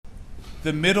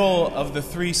The middle of the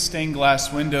three stained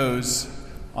glass windows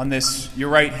on this, your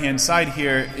right-hand side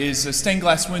here, is a stained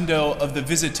glass window of the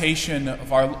visitation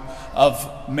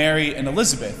of Mary and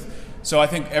Elizabeth. So I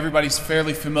think everybody's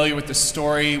fairly familiar with the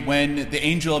story. When the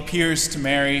angel appears to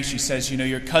Mary, she says,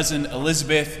 your cousin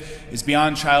Elizabeth is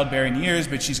beyond childbearing years,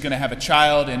 but she's going to have a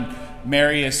child. And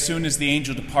Mary, as soon as the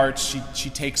angel departs, she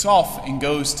takes off and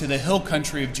goes to the hill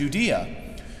country of Judea,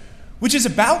 which is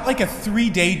about like a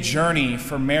 3-day journey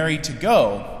for Mary to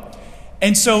go.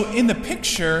 And so in the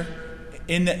picture,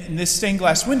 in this stained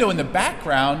glass window in the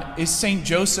background, is St.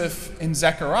 Joseph and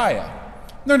Zechariah.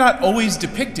 They're not always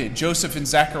depicted, Joseph and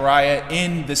Zechariah,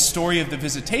 in the story of the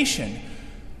visitation,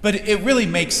 but it really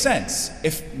makes sense.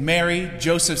 If Mary,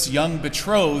 Joseph's young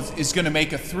betrothed, is going to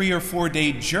make a 3 or 4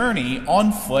 day journey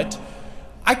on foot,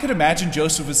 I could imagine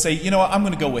Joseph would say, I'm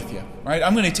going to go with you, right?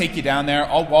 I'm going to take you down there,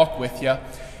 I'll walk with you.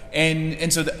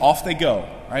 And so off they go,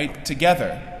 right,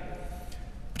 together.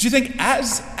 But you think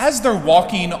as they're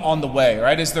walking on the way,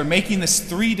 right, as they're making this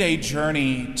 3-day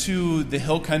journey to the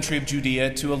hill country of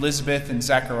Judea, to Elizabeth and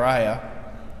Zechariah,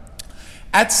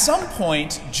 at some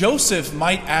point, Joseph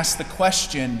might ask the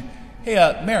question, hey,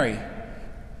 Mary,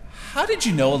 how did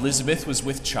you know Elizabeth was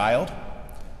with child?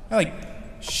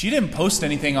 She didn't post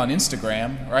anything on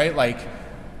Instagram, right?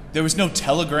 There was no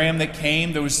telegram that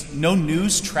came. There was no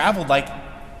news traveled.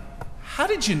 How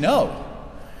did you know?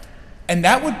 And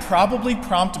that would probably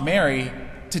prompt Mary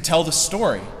to tell the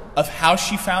story of how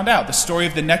she found out, the story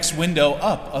of the next window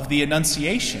up of the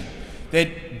Annunciation.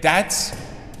 That's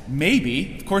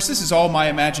maybe, of course this is all my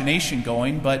imagination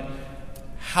going, but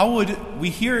how would we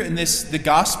hear in the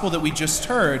gospel that we just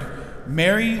heard,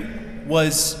 Mary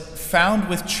was found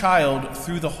with child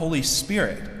through the Holy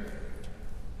Spirit.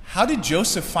 How did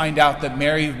Joseph find out that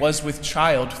Mary was with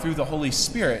child through the Holy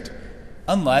Spirit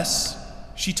unless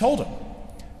she told him?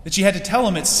 That she had to tell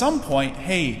him at some point,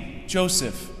 hey,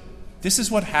 Joseph, this is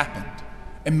what happened.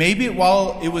 And maybe it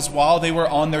was while they were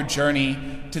on their journey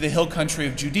to the hill country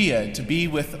of Judea to be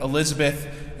with Elizabeth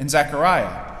and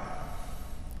Zechariah.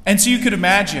 And so you could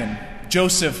imagine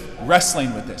Joseph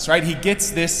wrestling with this, right? He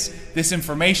gets this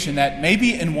information that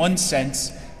maybe in one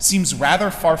sense seems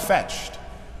rather far-fetched.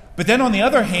 But then on the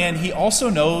other hand, he also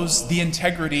knows the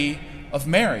integrity of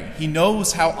Mary. He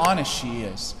knows how honest she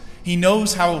is. He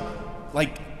knows how,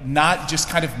 not just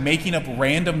kind of making up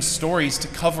random stories to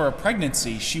cover a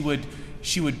pregnancy she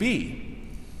would be.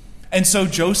 And so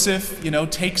Joseph,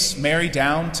 takes Mary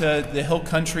down to the hill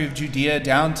country of Judea,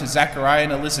 down to Zechariah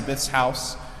and Elizabeth's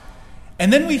house.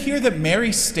 And then we hear that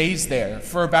Mary stays there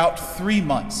for about 3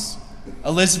 months.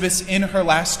 Elizabeth's in her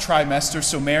last trimester,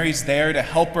 so Mary's there to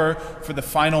help her for the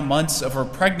final months of her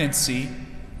pregnancy.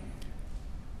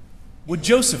 Would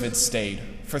Joseph have stayed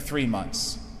for 3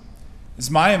 months?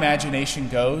 As my imagination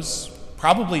goes,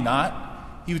 probably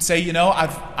not. He would say,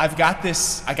 I've got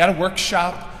this, I got a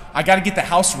workshop, I got to get the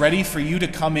house ready for you to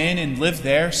come in and live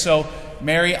there. So,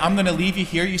 Mary, I'm going to leave you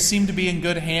here. You seem to be in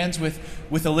good hands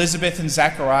with Elizabeth and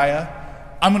Zechariah.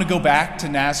 I'm going to go back to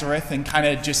Nazareth and kind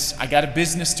of I got a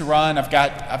business to run. I've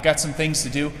got some things to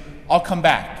do. I'll come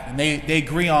back. And they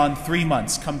agree on 3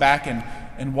 months, come back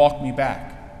and walk me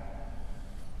back.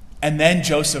 And then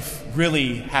Joseph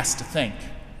really has to think.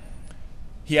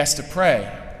 He has to pray.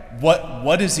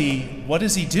 What does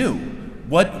he do?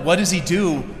 What does he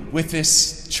do with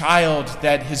this child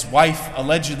that his wife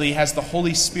allegedly has the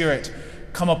Holy Spirit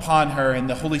come upon her, and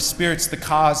the Holy Spirit's the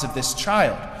cause of this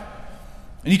child?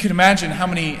 And you can imagine how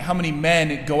many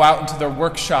men go out into their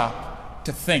workshop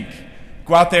to think.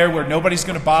 Go out there where nobody's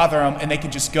going to bother them, and they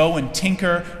can just go and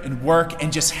tinker and work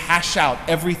and just hash out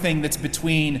everything that's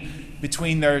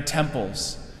between their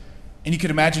temples. And you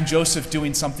could imagine Joseph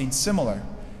doing something similar.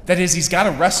 That is, he's got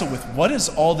to wrestle with, what does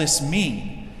all this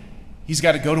mean? He's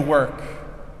got to go to work.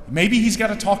 Maybe he's got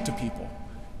to talk to people.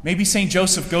 Maybe St.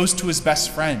 Joseph goes to his best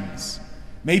friends.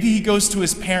 Maybe he goes to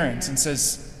his parents and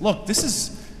says, look, this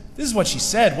is what she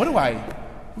said. What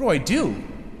do I do?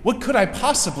 What could I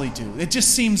possibly do? It just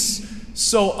seems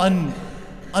so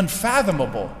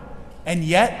unfathomable. And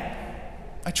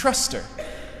yet, I trust her.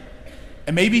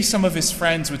 And maybe some of his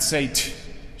friends would say,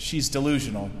 she's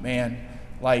delusional, man.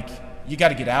 You got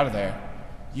to get out of there.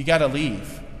 You got to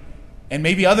leave. And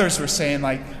maybe others were saying,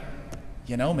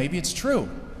 maybe it's true.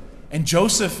 And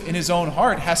Joseph, in his own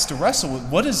heart, has to wrestle with,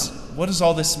 what does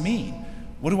all this mean?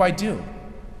 What do I do?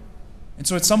 And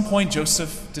so at some point,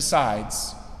 Joseph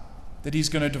decides that he's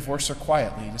going to divorce her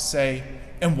quietly, to say,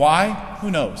 and why? Who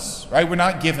knows, right? We're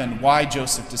not given why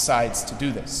Joseph decides to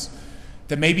do this.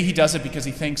 That maybe he does it because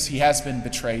he thinks he has been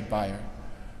betrayed by her.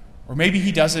 Or maybe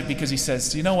he does it because he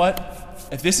says, you know what?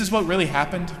 If this is what really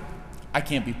happened,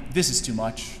 this is too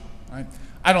much. Right?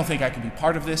 I don't think I can be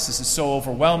part of this. This is so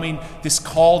overwhelming. This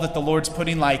call that the Lord's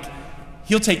putting, like,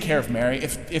 he'll take care of Mary.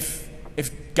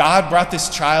 If God brought this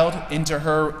child into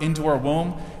her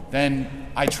womb, then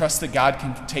I trust that God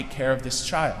can take care of this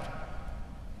child.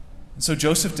 And so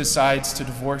Joseph decides to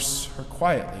divorce her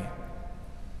quietly.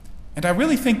 And I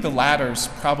really think the latter's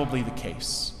probably the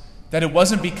case. That it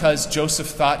wasn't because Joseph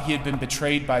thought he had been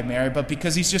betrayed by Mary, but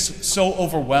because he's just so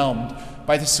overwhelmed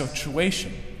by the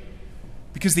situation.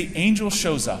 Because the angel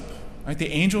shows up, right?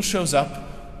 The angel shows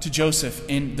up to Joseph,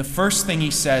 and the first thing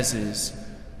he says is,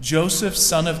 "Joseph,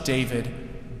 son of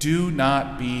David, do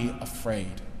not be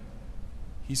afraid."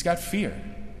 He's got fear.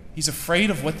 He's afraid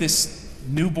of what this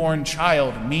newborn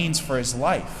child means for his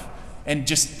life, and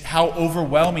just how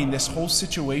overwhelming this whole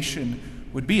situation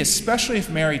would be, especially if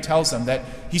Mary tells him that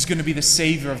he's going to be the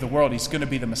Savior of the world, he's going to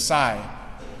be the Messiah.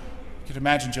 You could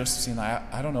imagine Joseph saying,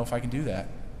 I don't know if I can do that.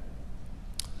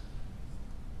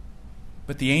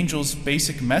 But the angel's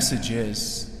basic message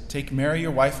is, take Mary,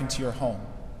 your wife, into your home.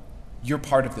 You're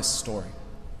part of this story.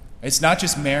 It's not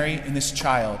just Mary and this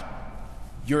child.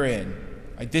 You're in.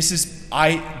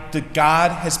 The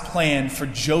God has planned for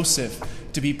Joseph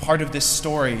to be part of this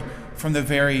story from the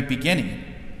very beginning.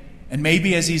 And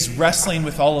maybe as he's wrestling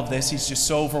with all of this, he's just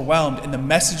so overwhelmed, and the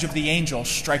message of the angel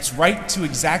strikes right to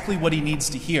exactly what he needs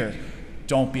to hear.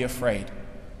 Don't be afraid.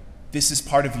 This is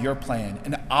part of your plan,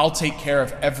 and I'll take care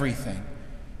of everything.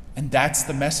 And that's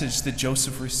the message that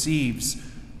Joseph receives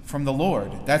from the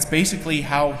Lord. That's basically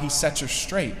how he sets her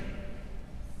straight.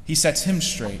 He sets him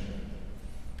straight.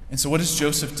 And so what does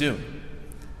Joseph do?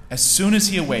 As soon as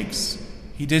he awakes,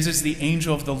 he did as the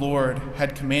angel of the Lord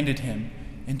had commanded him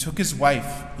and took his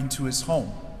wife into his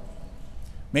home.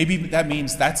 Maybe that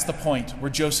means that's the point where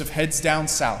Joseph heads down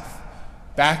south,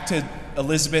 back to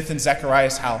Elizabeth and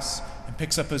Zechariah's house, and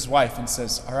picks up his wife and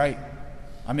says, all right,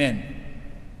 I'm in.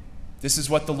 This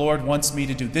is what the Lord wants me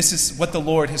to do. This is what the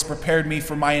Lord has prepared me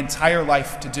for my entire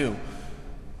life to do.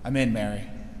 I'm in, Mary.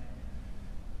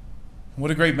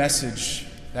 What a great message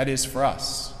that is for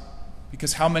us.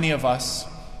 Because how many of us,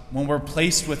 when we're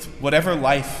placed with whatever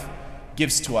life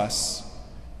gives to us,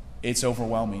 it's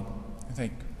overwhelming. I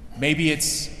think maybe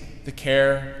it's the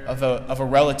care of a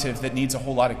relative that needs a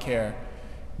whole lot of care.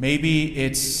 Maybe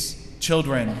it's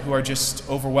children who are just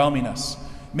overwhelming us.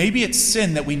 Maybe it's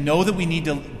sin that we know that we need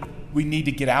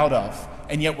to get out of,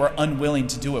 and yet we're unwilling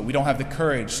to do it. We don't have the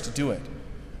courage to do it.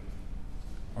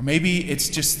 Or maybe it's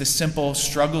just the simple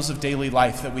struggles of daily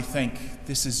life that we think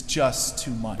this is just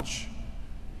too much.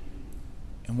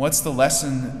 And what's the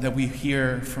lesson that we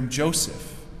hear from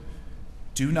Joseph?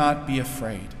 Do not be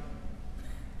afraid.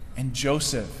 And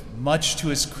Joseph, much to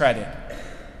his credit,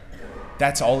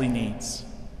 that's all he needs.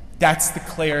 That's the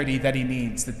clarity that he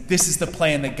needs, that this is the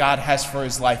plan that God has for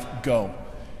his life. Go.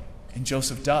 And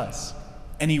Joseph does.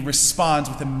 And he responds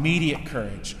with immediate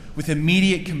courage, with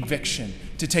immediate conviction,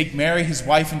 to take Mary, his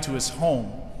wife, into his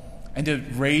home and to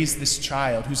raise this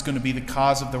child who's going to be the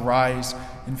cause of the rise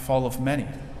and fall of many.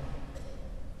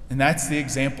 And that's the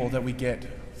example that we get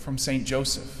from St.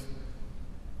 Joseph.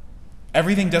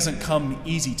 Everything doesn't come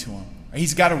easy to him.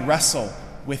 He's got to wrestle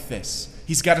with this.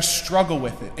 He's got to struggle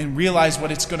with it and realize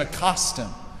what it's going to cost him.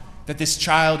 That this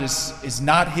child is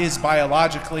not his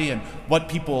biologically, and what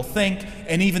people will think,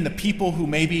 and even the people who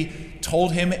maybe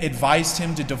told him, advised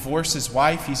him to divorce his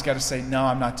wife, he's got to say, no,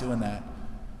 I'm not doing that.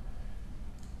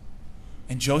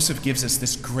 And Joseph gives us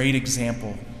this great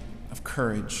example of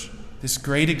courage, this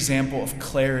great example of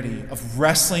clarity, of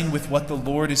wrestling with what the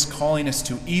Lord is calling us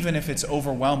to, even if it's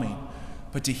overwhelming,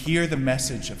 but to hear the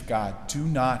message of God. Do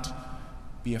not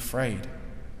be afraid.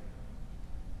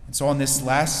 And so on this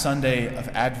last Sunday of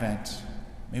Advent,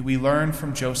 may we learn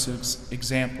from Joseph's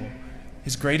example,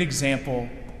 his great example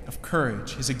of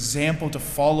courage, his example to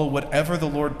follow whatever the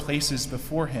Lord places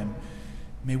before him.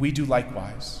 May we do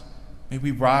likewise. May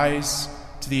we rise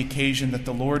to the occasion that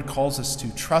the Lord calls us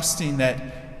to, trusting that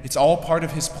it's all part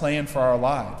of his plan for our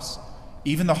lives,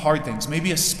 even the hard things,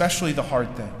 maybe especially the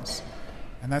hard things.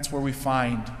 And that's where we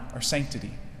find our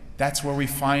sanctity. That's where we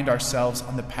find ourselves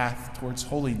on the path towards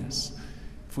holiness.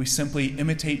 If we simply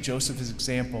imitate Joseph's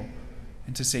example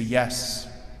and to say yes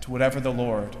to whatever the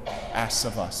Lord asks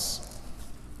of us.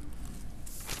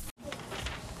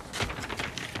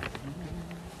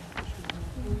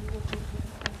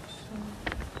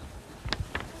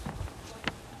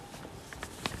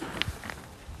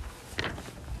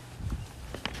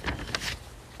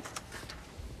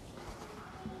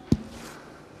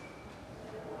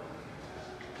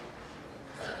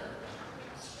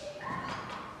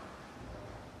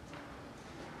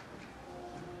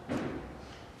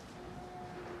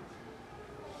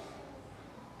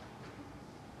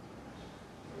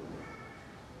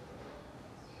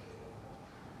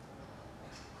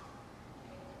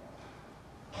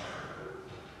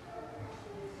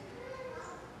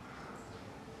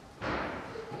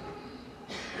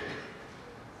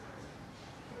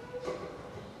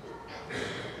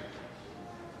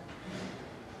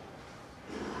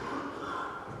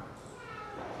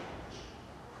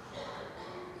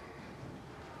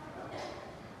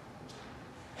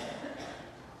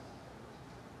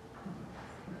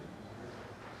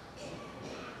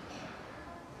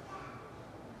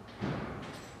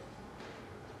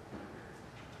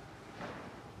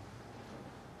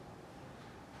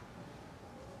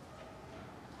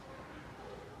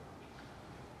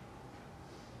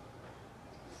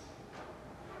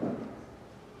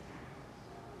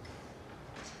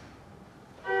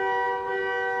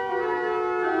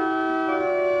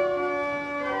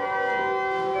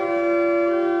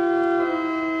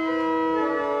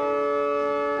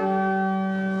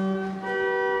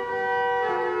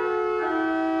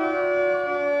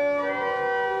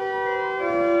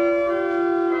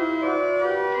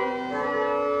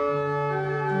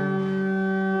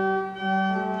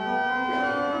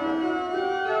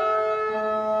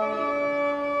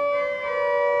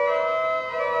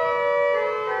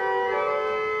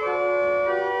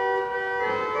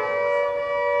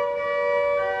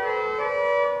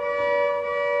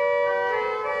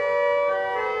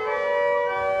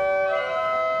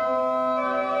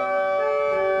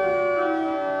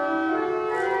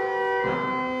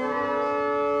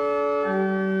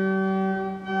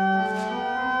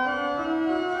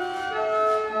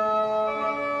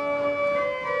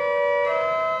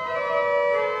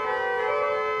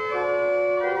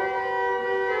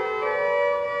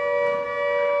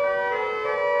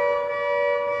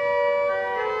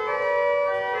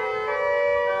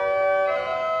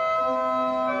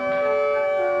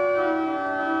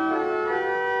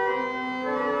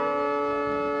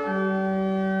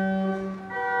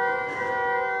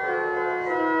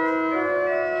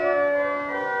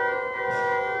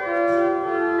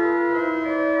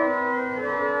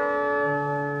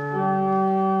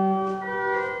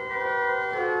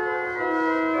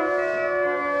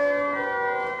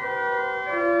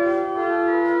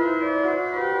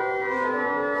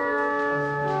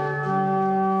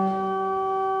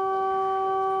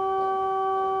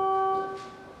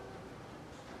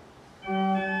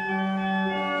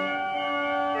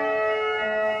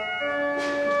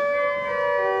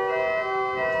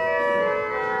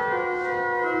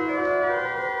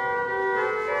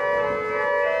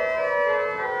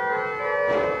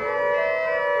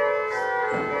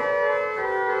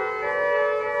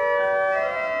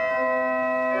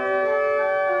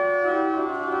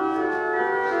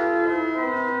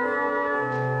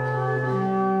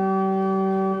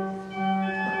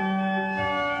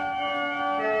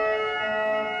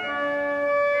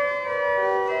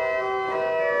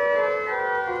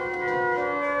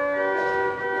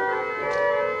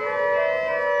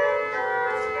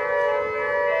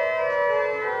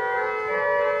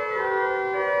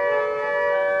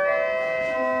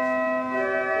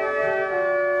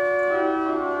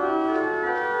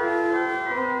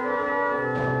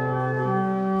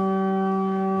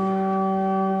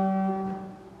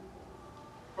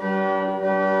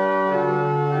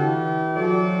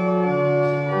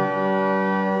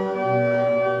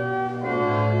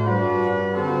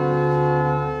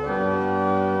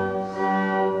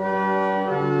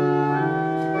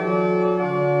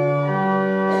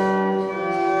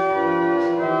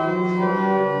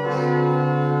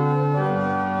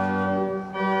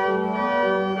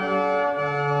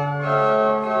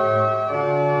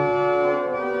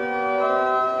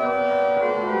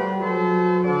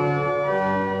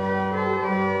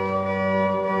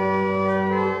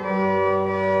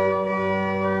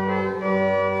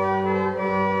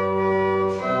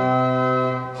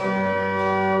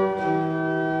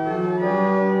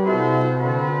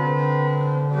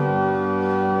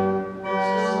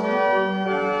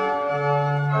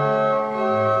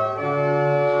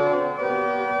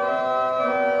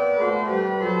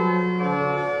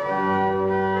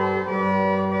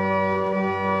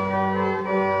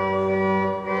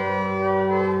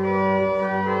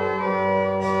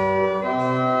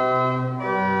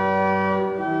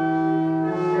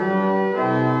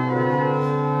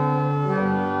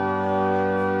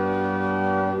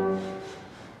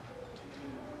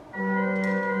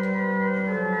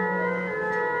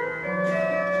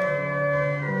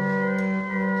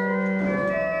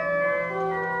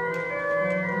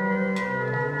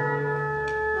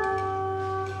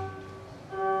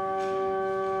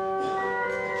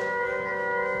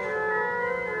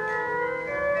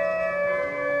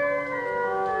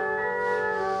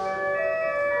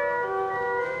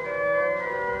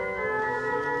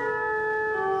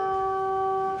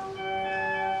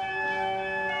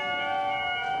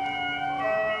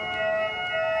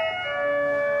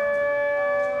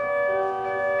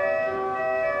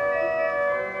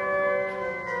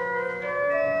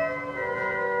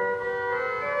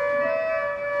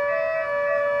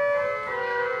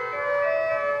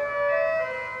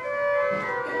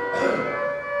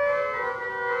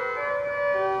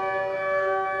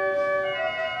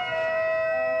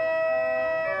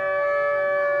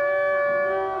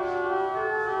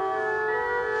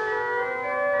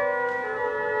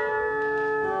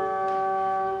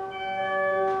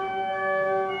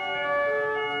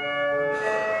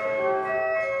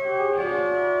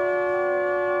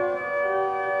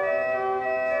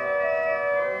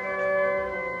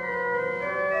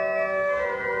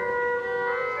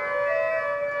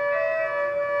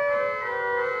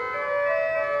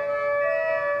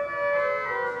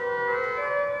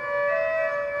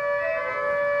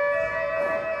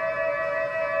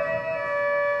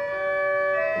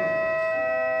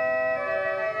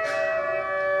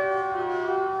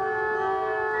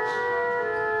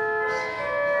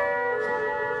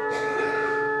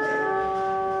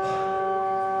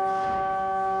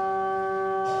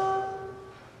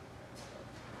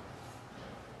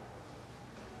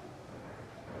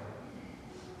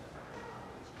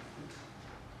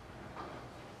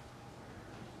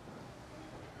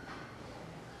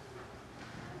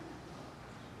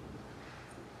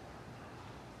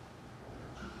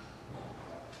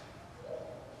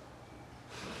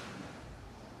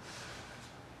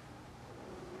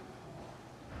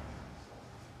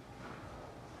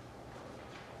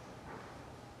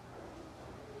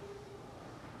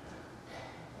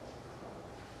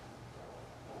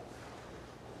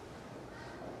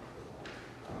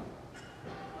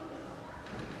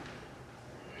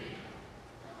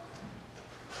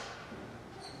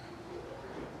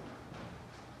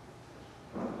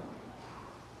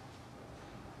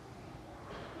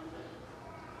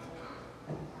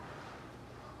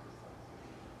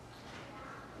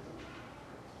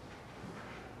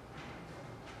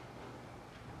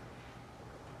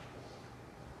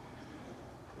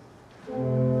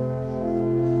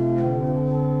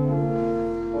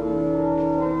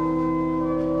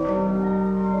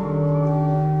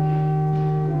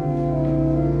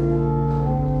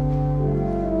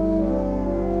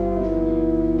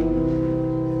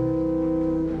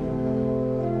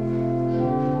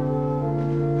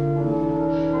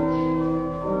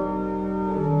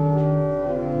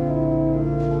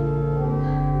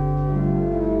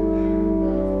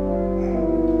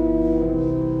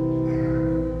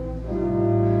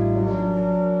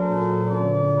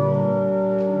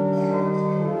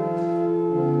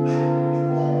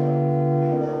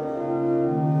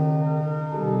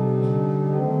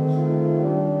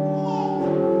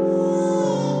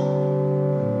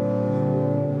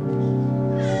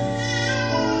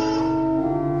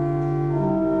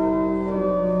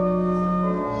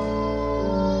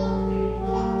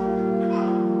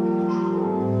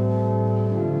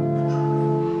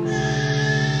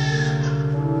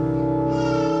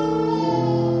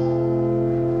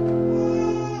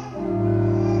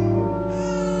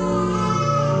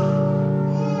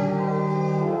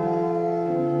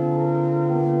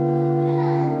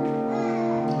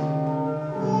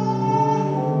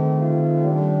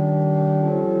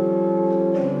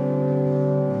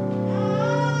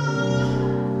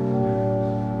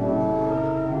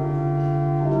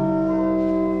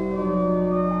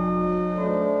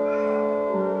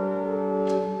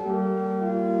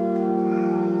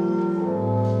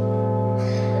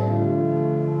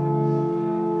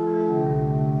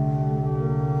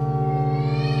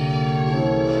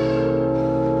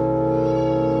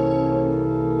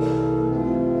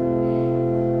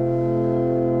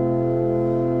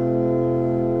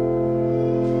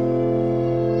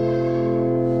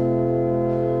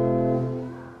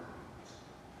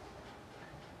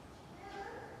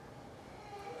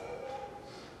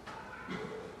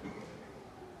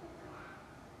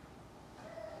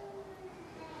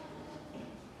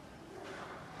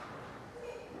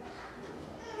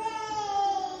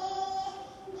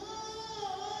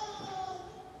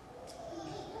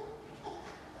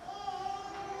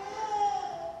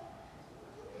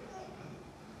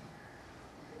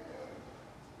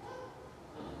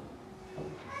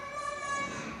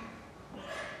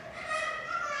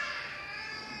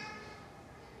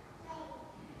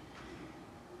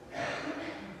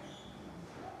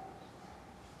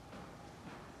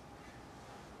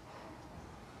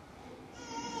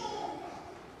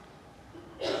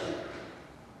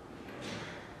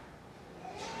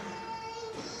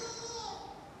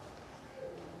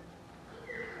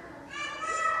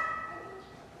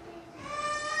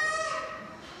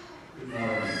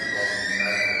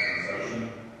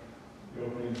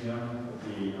 hymn would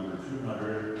be number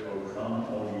 200, O Come,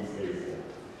 O Ye Faithful.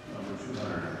 Number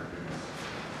 200.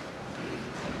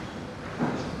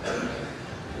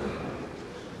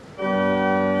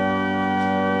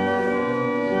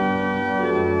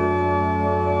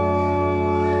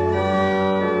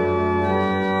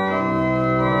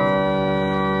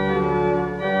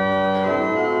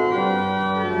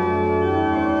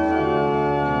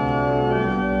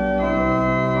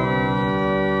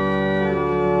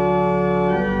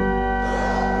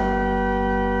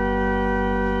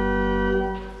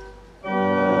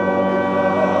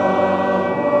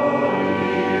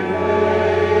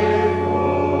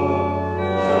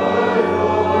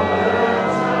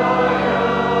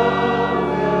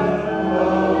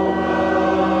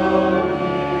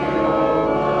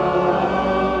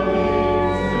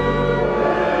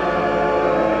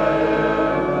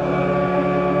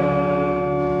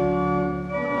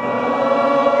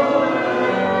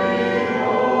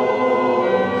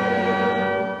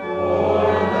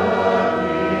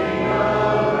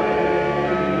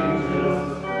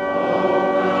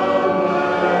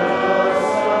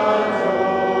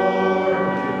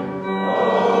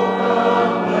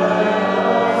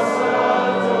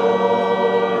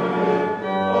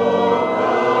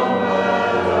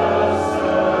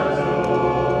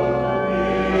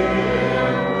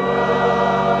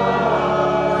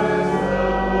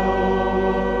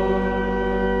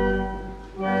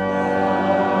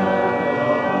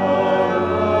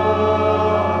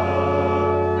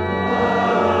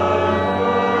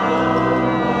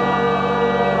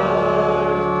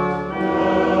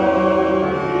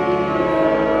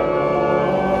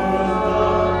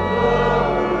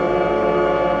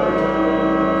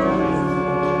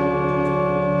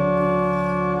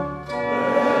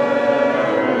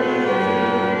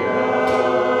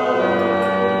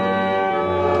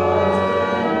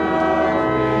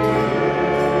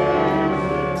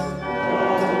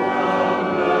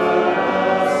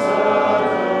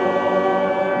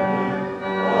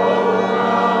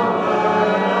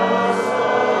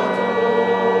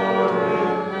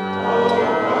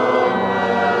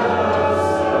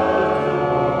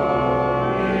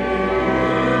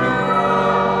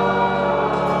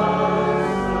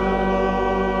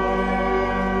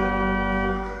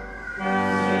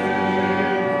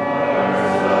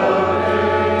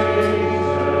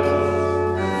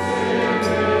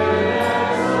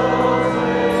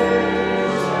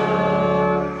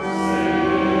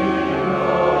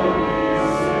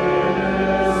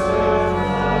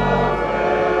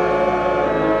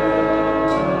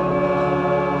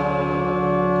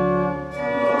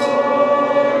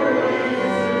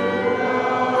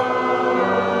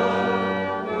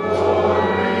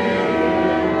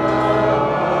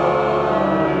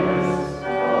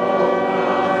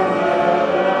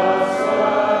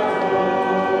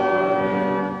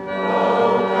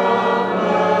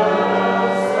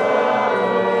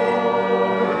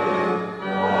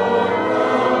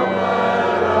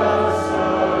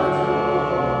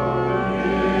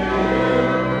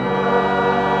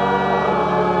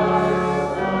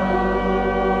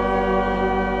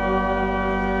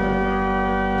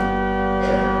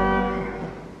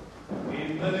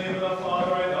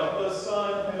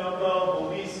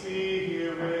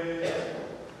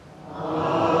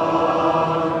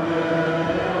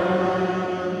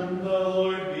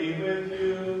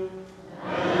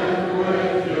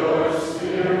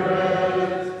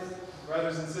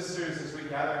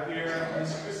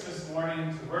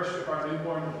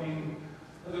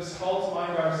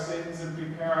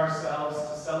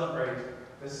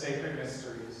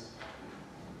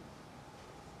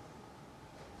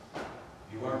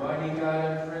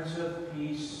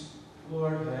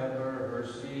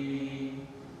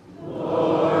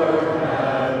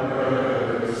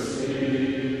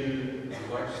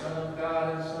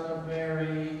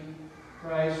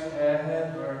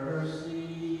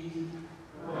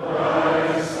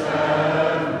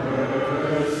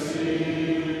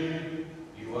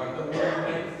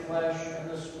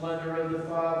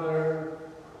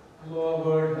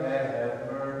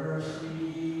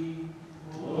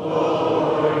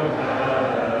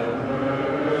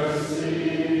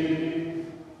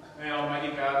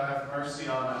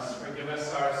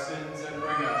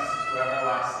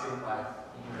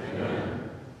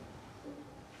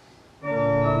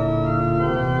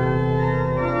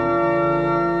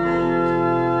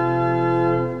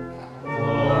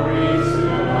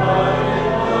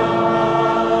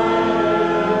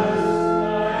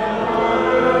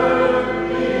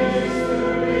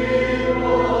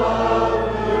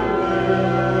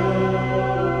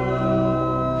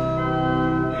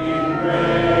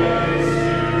 Praise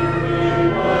you,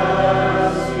 we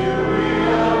bless you.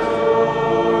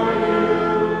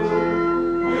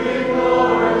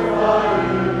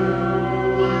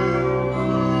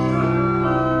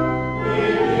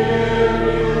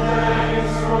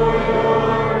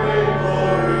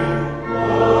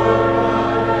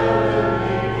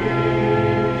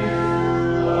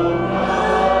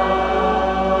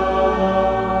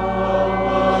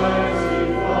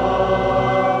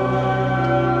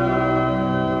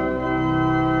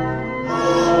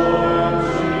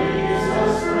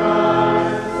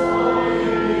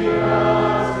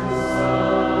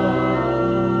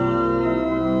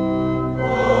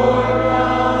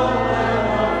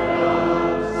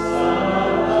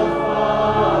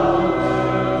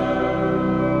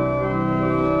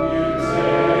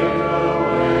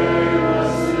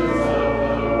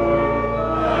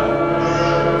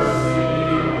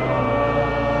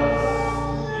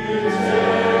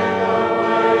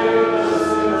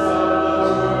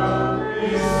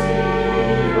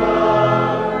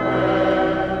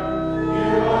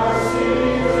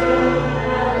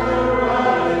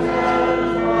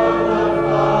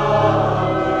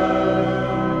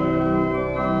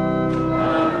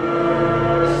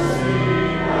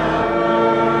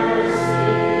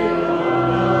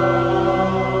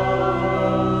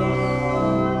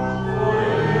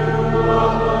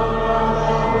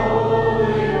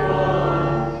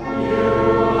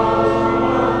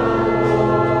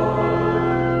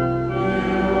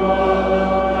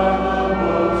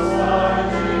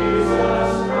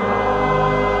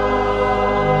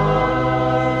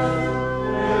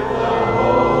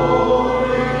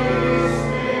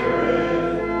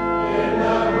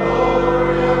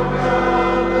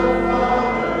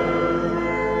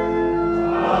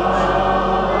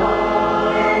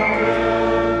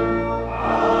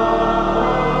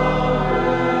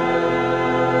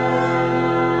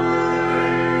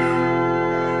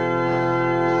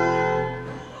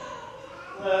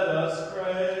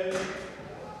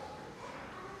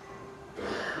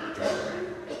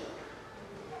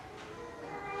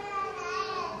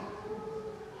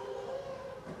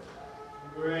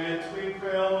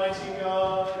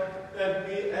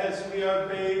 we are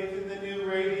bathed in the new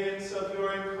radiance of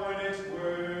your incarnate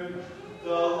word,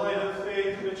 the light of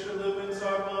faith which illumines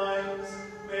our minds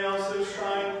may also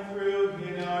shine through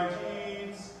in our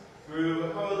deeds.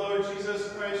 Through our Lord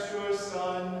Jesus Christ, your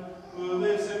Son, who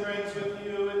lives and reigns with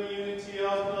you in the unity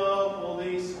of the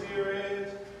Holy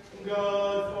Spirit,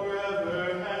 God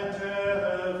forever and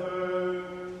ever.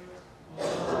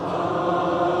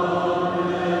 Amen.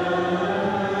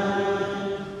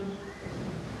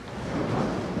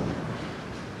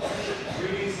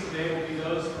 Readings today will be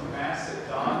those from Mass at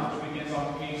Dawn, which begins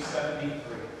on page 73.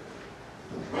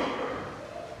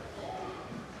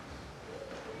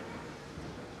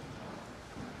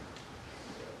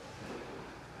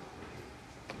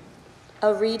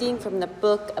 A reading from the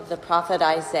book of the prophet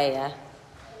Isaiah.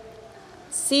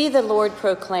 See, the Lord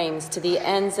proclaims to the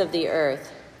ends of the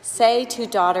earth, say to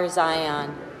daughter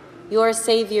Zion, your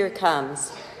Savior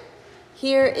comes.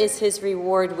 Here is his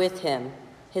reward with him,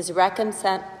 his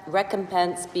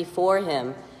recompense before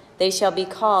him. They shall be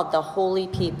called the holy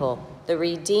people, the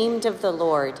redeemed of the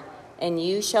Lord, and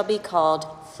you shall be called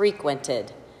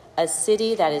frequented, a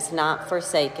city that is not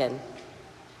forsaken.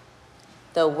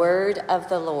 The word of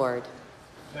the Lord.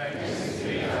 Thanks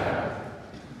be to God.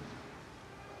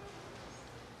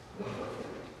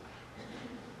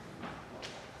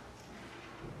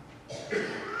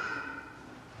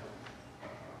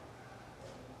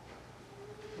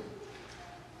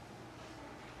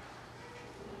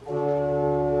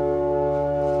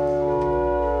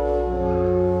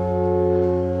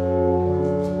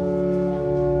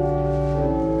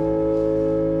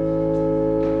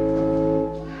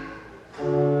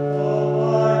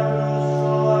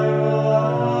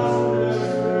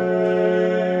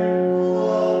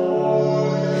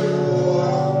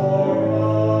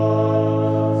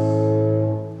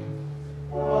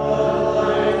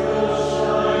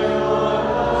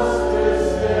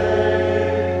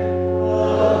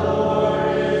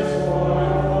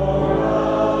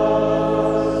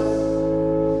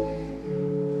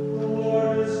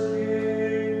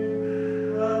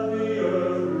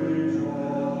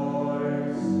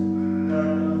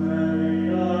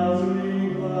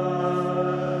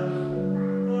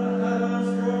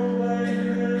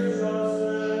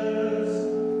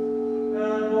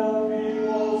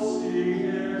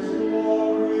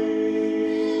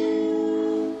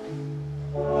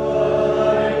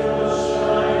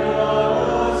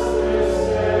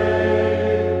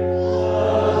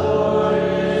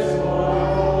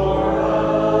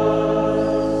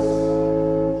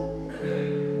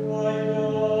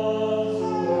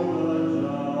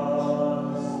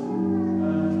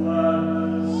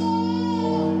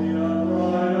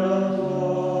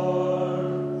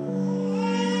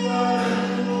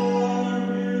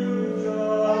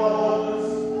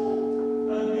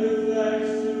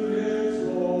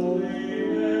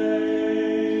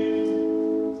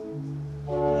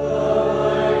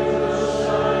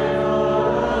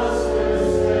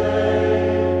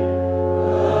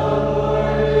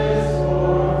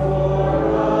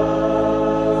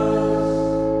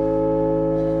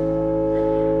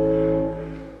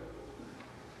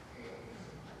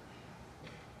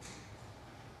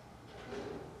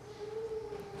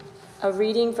 A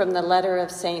reading from the letter of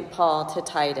St. Paul to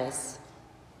Titus.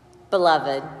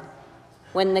 Beloved,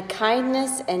 when the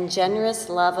kindness and generous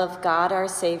love of God our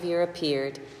Savior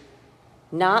appeared,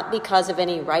 not because of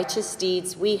any righteous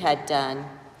deeds we had done,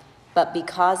 but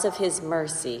because of his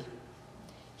mercy,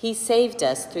 he saved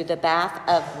us through the bath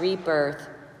of rebirth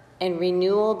and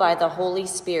renewal by the Holy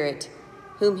Spirit,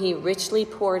 whom he richly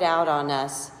poured out on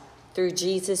us through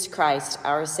Jesus Christ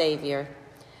our Savior,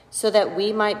 so that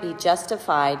we might be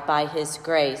justified by his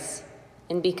grace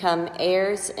and become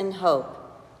heirs in hope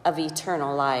of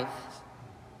eternal life.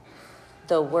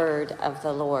 The word of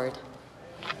the Lord.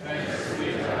 Thanks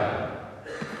be to God.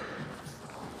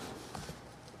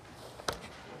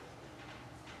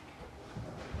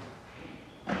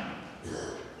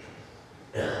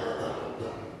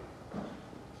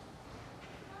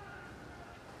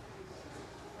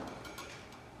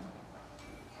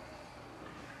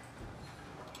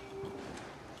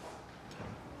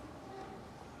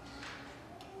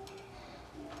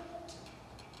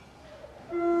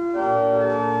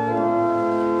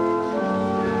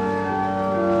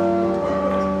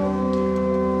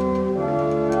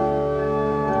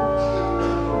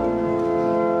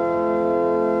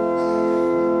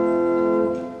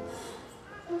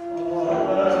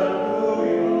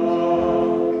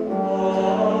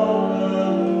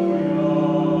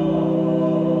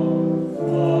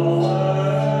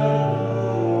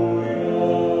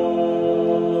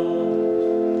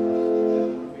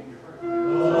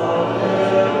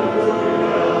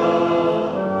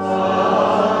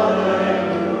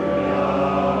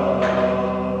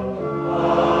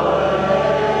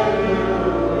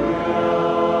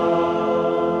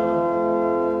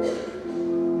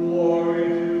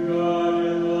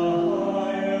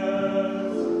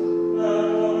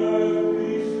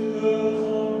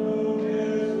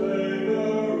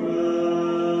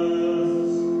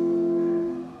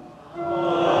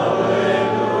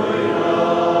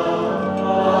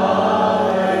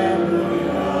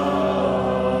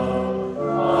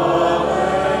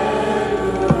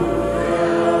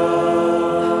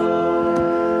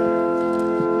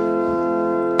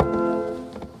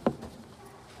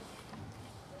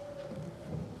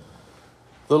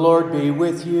 The Lord be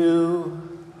with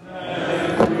you.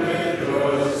 And with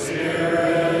your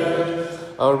spirit.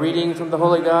 A reading from the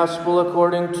Holy Gospel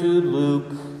according to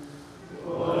Luke.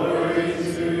 Glory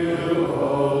to you,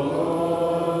 O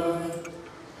Lord.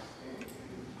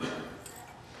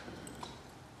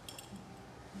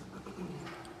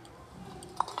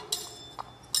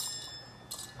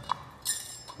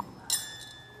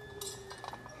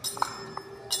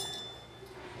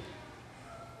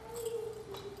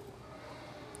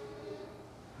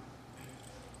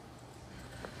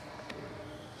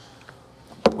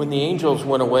 When the angels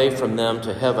went away from them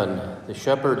to heaven, the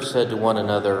shepherds said to one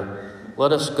another,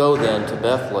 "Let us go then to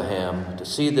Bethlehem to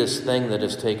see this thing that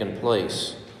has taken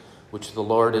place, which the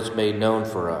Lord has made known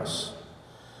for us."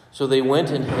 So they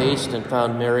went in haste and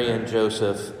found Mary and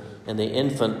Joseph and the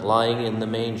infant lying in the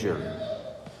manger.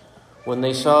 When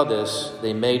they saw this,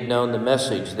 they made known the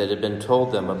message that had been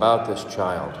told them about this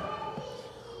child.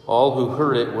 All who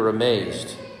heard it were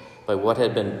amazed by what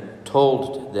had been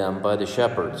told them by the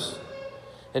shepherds.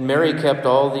 And Mary kept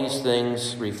all these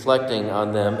things, reflecting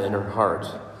on them in her heart.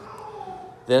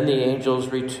 Then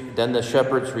the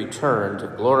shepherds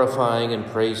returned, glorifying and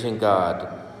praising God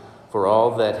for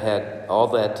all that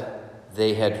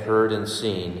they had heard and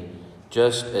seen,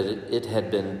 just as it had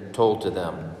been told to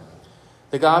them.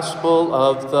 The Gospel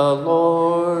of the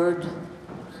Lord.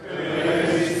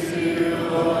 Praise to you,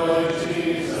 Lord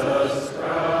Jesus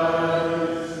Christ.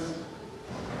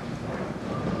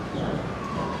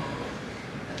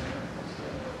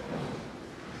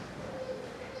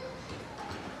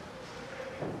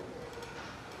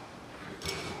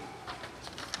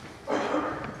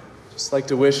 Just like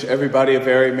to wish everybody a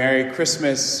very Merry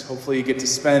Christmas. Hopefully you get to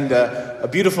spend a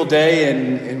beautiful day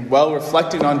and well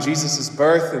reflecting on Jesus'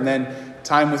 birth, and then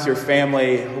time with your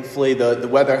family. Hopefully the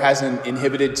weather hasn't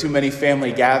inhibited too many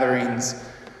family gatherings.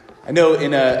 I know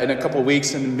in a couple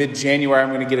weeks, in mid-January, I'm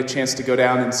going to get a chance to go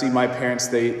down and see my parents.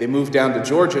 They moved down to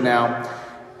Georgia now.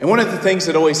 And one of the things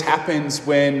that always happens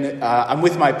when I'm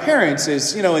with my parents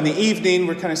is, in the evening,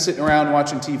 we're kind of sitting around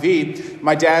watching TV.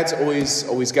 My dad's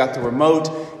always got the remote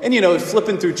and,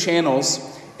 flipping through channels.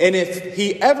 And if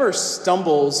he ever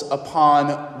stumbles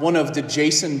upon one of the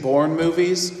Jason Bourne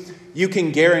movies, you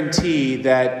can guarantee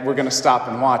that we're going to stop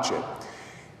and watch it.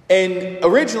 And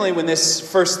originally, when this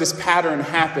pattern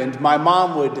happened, my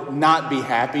mom would not be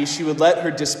happy. She would let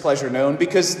her displeasure known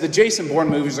because the Jason Bourne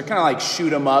movies are kind of like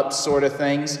shoot 'em up sort of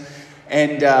things.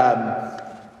 And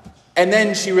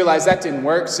then she realized that didn't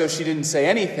work, so she didn't say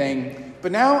anything.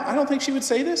 But now, I don't think she would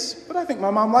say this, but I think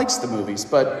my mom likes the movies.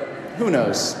 But who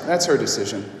knows? That's her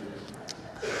decision.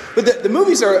 But the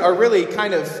movies are really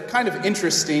kind of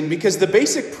interesting because the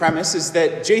basic premise is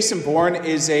that Jason Bourne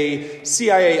is a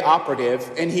CIA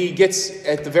operative, and he gets,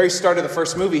 at the very start of the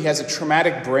first movie, he has a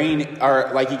traumatic brain, or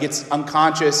like he gets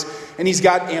unconscious, and he's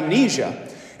got amnesia.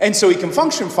 And so he can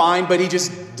function fine, but he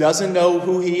just doesn't know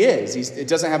who he is. It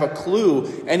doesn't have a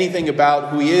clue anything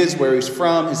about who he is, where he's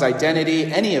from, his identity,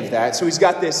 any of that. So he's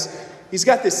got this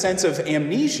sense of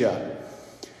amnesia.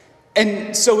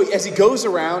 And so as he goes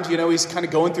around, he's kind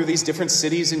of going through these different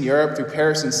cities in Europe, through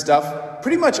Paris and stuff,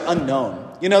 pretty much unknown.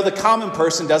 The common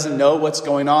person doesn't know what's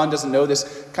going on, doesn't know this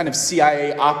kind of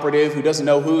CIA operative who doesn't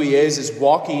know who he is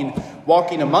walking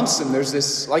amongst them. There's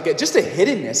this, just a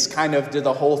hiddenness kind of to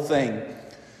the whole thing.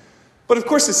 But of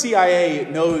course the CIA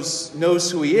knows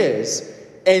who he is.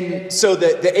 And so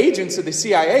the agents of the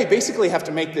CIA basically have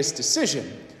to make this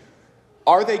decision.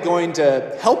 Are they going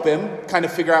to help him kind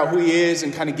of figure out who he is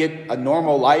and kind of get a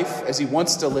normal life as he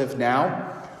wants to live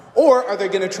now? Or are they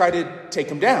going to try to take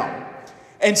him down?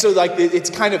 And so it's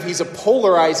kind of, he's a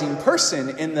polarizing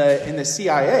person in the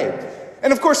CIA.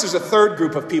 And of course there's a third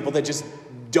group of people that just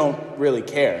don't really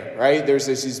care, right? There's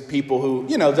these people who,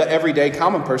 the everyday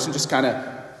common person just kind of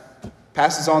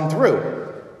passes on through.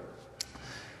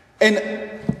 And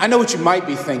I know what you might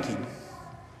be thinking.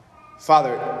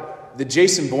 Father, the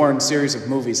Jason Bourne series of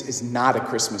movies is not a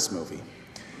Christmas movie.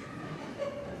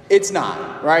 It's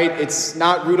not, right? It's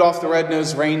not Rudolph the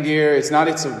Red-Nosed Reindeer. It's not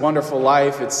It's a Wonderful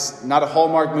Life. It's not a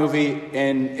Hallmark movie.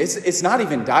 And it's not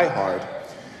even Die Hard.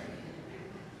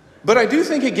 But I do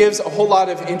think it gives a whole lot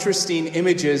of interesting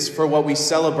images for what we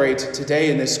celebrate today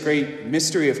in this great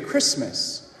mystery of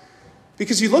Christmas.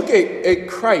 Because you look at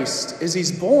Christ as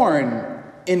he's born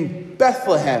in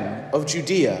Bethlehem of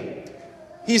Judea.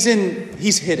 He's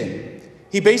hidden.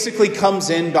 He basically comes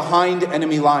in behind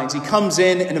enemy lines. He comes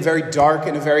in a very dark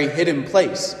and a very hidden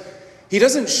place. He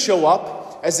doesn't show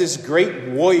up as this great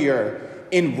warrior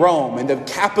in Rome, in the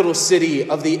capital city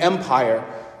of the empire.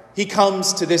 He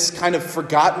comes to this kind of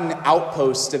forgotten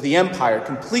outpost of the empire,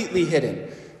 completely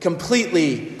hidden,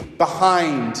 completely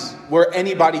behind where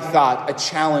anybody thought a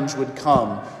challenge would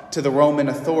come to the Roman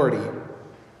authority.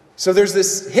 So there's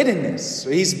this hiddenness.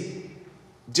 He's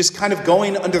just kind of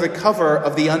going under the cover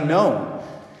of the unknown.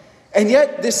 And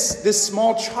yet this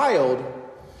small child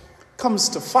comes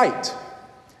to fight.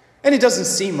 And it doesn't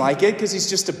seem like it because he's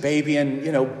just a baby, and,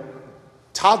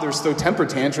 toddlers throw temper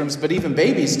tantrums, but even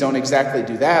babies don't exactly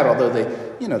do that, although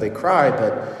they cry,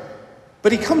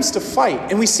 but he comes to fight.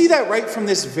 And we see that right from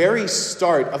this very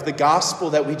start of the gospel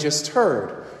that we just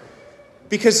heard.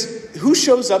 Because who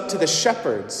shows up to the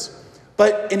shepherds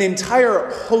but an entire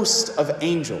host of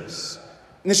angels?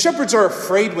 And the shepherds are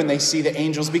afraid when they see the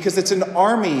angels because it's an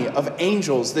army of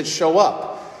angels that show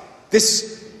up.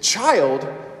 This child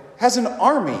has an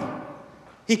army.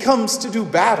 He comes to do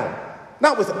battle.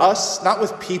 Not with us, not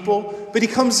with people, but he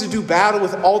comes to do battle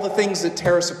with all the things that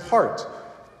tear us apart.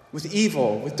 With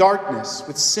evil, with darkness,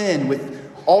 with sin, with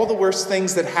all the worst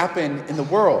things that happen in the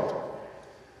world.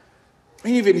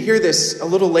 We even hear this a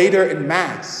little later in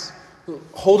Mass.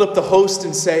 Hold up the host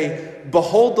and say,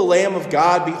 "Behold the Lamb of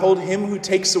God, behold him who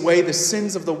takes away the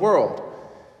sins of the world."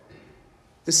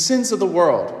 The sins of the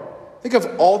world. Think of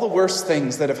all the worst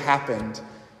things that have happened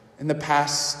in the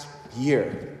past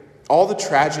year. All the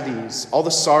tragedies, all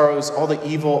the sorrows, all the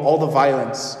evil, all the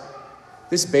violence.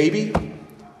 This baby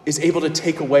is able to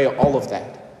take away all of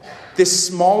that. This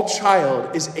small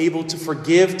child is able to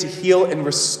forgive, to heal, and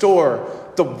restore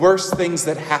the worst things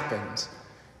that happened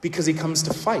because he comes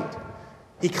to fight.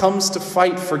 He comes to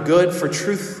fight for good, for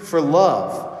truth, for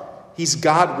love. He's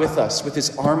God with us, with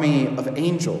his army of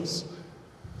angels.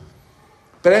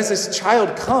 But as this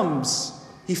child comes,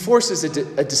 he forces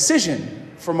a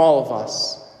decision from all of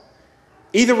us.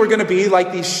 Either we're going to be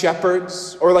like these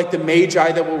shepherds, or like the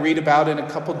Magi that we'll read about in a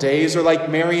couple days, or like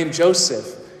Mary and Joseph,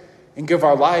 and give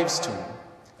our lives to him,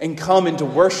 and come and to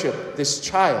worship this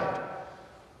child.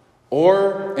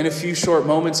 Or in a few short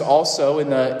moments also,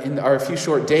 in a few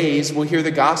short days, we'll hear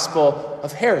the gospel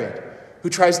of Herod, who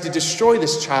tries to destroy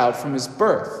this child from his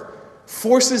birth,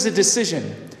 forces a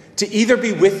decision to either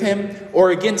be with him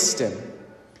or against him.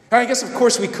 Now, I guess, of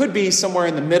course, we could be somewhere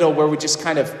in the middle where we just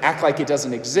kind of act like it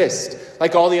doesn't exist,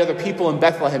 like all the other people in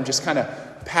Bethlehem just kind of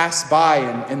pass by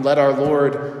and let our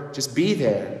Lord just be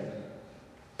there.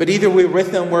 But either we're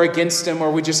with him, we're against him,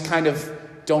 or we just kind of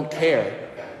don't care.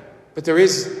 But there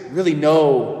is really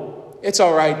no, it's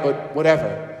all right, but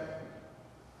whatever.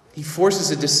 He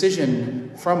forces a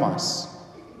decision from us.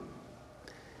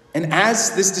 And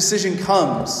as this decision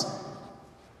comes,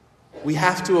 we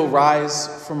have to arise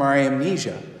from our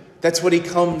amnesia. That's what he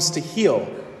comes to heal.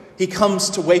 He comes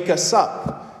to wake us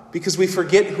up because we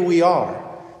forget who we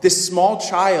are. This small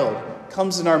child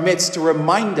comes in our midst to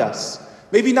remind us,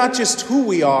 maybe not just who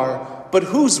we are, but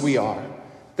whose we are.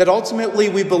 That ultimately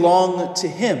we belong to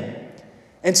him.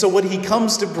 And so what he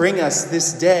comes to bring us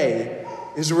this day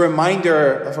is a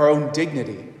reminder of our own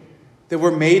dignity. That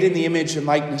we're made in the image and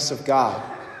likeness of God.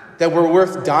 That we're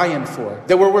worth dying for.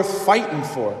 That we're worth fighting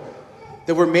for.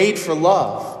 That we're made for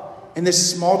love. And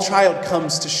this small child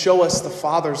comes to show us the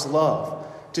Father's love.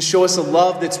 To show us a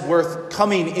love that's worth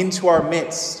coming into our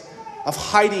midst. Of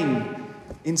hiding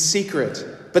in secret.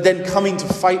 But then coming to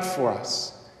fight for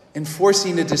us. And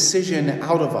forcing a decision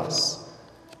out of us.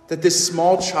 That this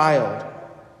small child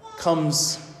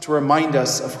comes to remind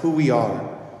us of who we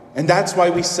are. And that's why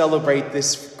we celebrate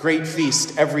this great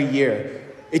feast every year.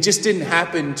 It just didn't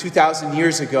happen 2,000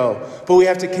 years ago. But we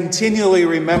have to continually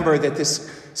remember that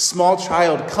this small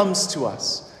child comes to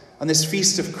us on this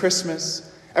feast of Christmas.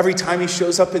 Every time he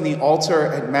shows up in the altar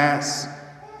at Mass.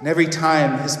 And every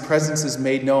time his presence is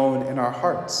made known in our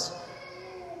hearts.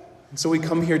 And so we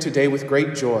come here today with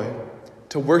great joy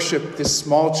to worship this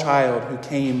small child who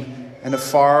came in a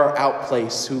far out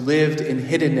place, who lived in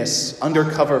hiddenness,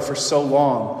 undercover for so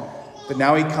long. But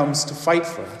now he comes to fight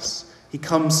for us. He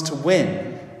comes to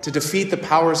win, to defeat the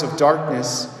powers of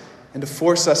darkness, and to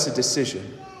force us a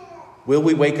decision. Will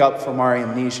we wake up from our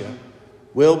amnesia?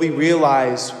 Will we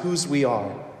realize whose we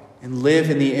are and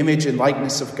live in the image and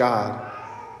likeness of God?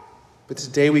 But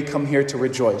today we come here to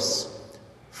rejoice,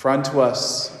 for unto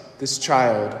us this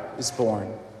child is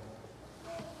born.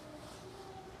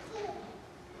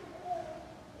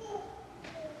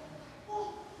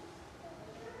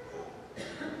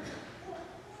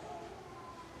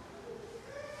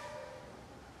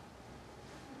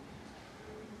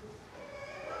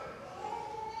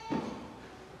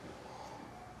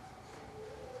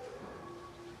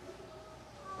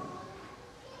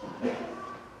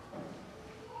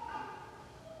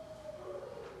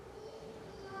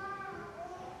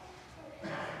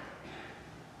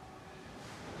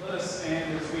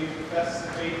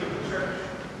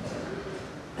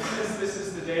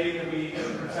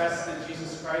 confess that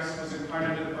Jesus Christ was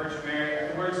incarnate of the Virgin Mary,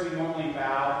 at the words we normally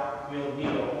bow, we'll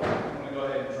kneel. I'm going to go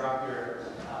ahead and drop your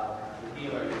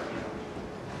kneeler.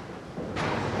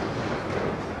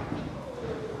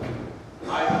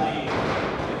 I believe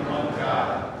in one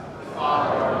God, the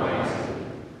Father Almighty,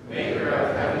 maker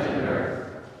of heaven and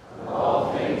earth, of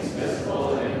all things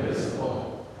visible and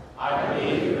invisible. I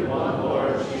believe in one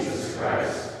Lord Jesus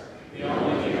Christ, the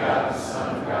only begotten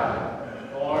Son of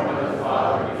God, born of the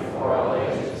Father before all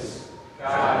ages,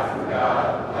 God from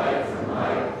God, light from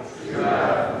light, true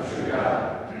God from true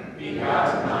God,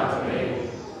 begotten, not made,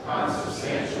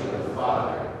 consubstantial with the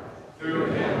Father.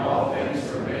 Through him all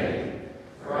things were made.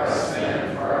 For us men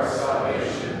and for our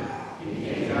salvation, he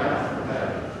came down from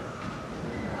heaven.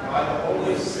 By the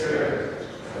Holy Spirit,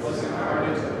 was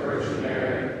incarnate of the Virgin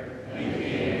Mary, and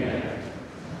became man.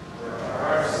 For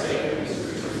our sake he was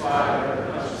crucified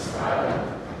under Pontius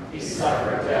Pilate. He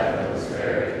suffered death and was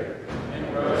buried,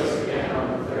 and rose again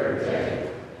on the third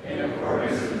day, in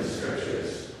accordance with the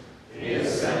Scriptures. He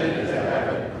ascended into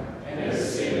heaven, and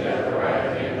is seated at the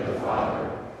right hand of the Father.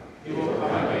 He will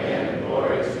come again in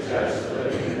glory to judge the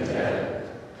living and the dead,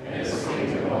 and his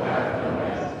kingdom will have no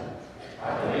end. I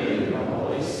believe in the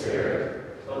Holy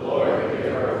Spirit, the Lord, the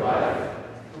giver of life,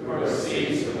 who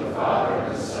proceeds from the Father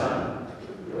and the Son,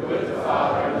 who with the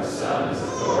Father and the Son is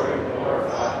adored and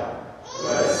glorified, who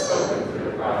has spoken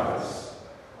through the prophets.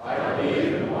 I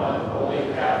believe in one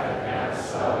holy Catholic and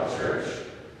Apostolic Church.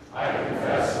 I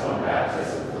confess one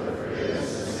baptism for the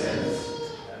forgiveness of sins,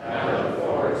 and I look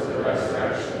forward to the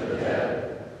resurrection of the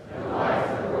dead and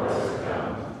life in the world to come.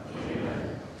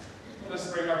 Amen. Let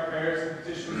us bring our prayers and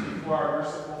petitions before our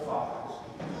merciful Father.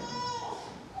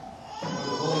 For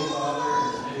the Holy Father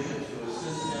and the bishops who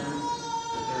assist him,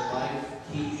 that their life,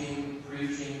 teaching,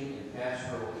 preaching, and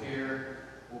pastoral care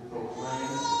will proclaim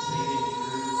the saving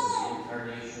truth of the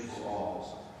Incarnation to all.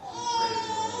 We pray to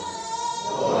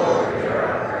the Lord. Lord, hear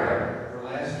our prayer. For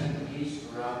lasting peace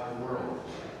throughout the world,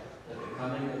 that the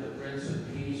coming of the Prince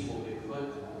of Peace will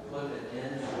put an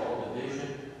end to all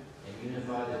division and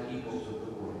unify the peoples of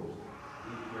the world.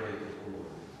 We pray to the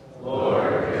Lord.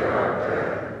 Lord, hear our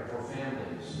prayer. For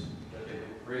families, that the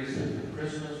grace of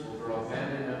Christmas will draw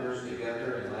family members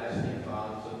together in lasting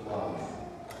bonds of love.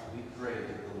 We pray to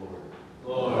the Lord.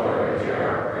 Lord, hear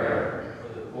our prayer.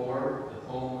 For the poor, the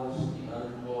homeless, the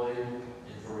unemployed,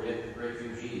 and for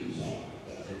refugees,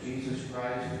 that Jesus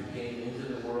Christ, who came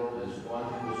into the world as one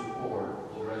who was poor,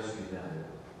 will rescue them.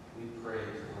 We pray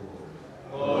to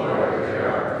the Lord. Lord, hear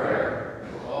our prayer.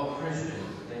 For all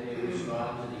Christians, they may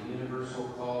respond to the universal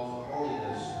call to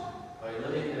holiness by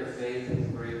living their faith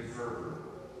with great fervor.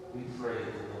 We pray to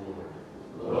the Lord.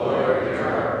 Lord, hear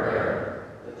our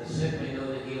prayer. That the sick may know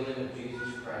the healing of Jesus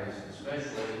Christ,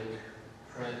 especially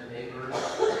Trent Akers,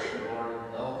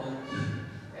 Lauren Elkins,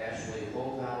 Ashley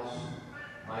Holthouse,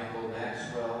 Michael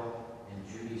Maxwell, and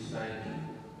Judy Steinke.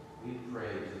 We pray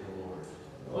to the Lord.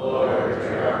 Lord,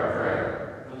 hear our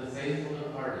prayer. For the faithful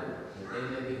departed, that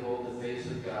they may behold the face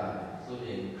of God,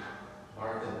 including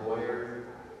Martha Boyer,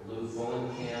 Lou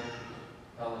Fullenkamp,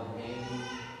 Helen Haynes,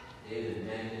 David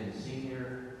Mangan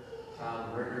Sr.,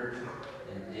 Tom Rickard,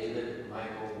 and David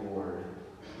Michael Ward.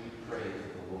 We pray to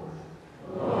the Lord.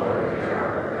 Lord, hear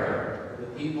our prayer. For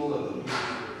the people of the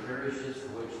parishes for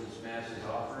which this Mass is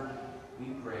offered, we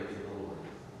pray to the Lord.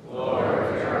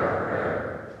 Lord, hear our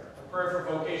prayer. The prayer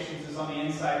for vocations is on the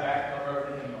inside back cover of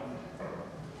the hymnal.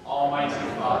 Almighty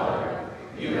Father,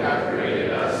 you have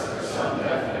created us for some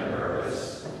definite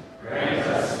purpose. Grant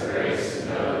us the grace to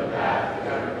know the path you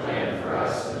have planned for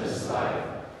us in this life,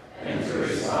 and to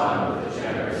respond with a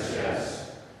generous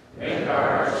yes. Make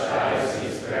our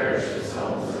archdiocese, parishes,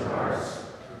 homes, and hearts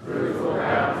fruitful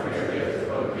ground for your gift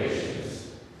of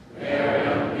vocations. May our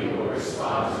young people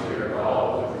respond to your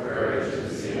call with courage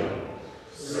and zeal.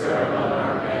 Stir among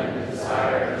our men the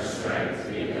desire and strength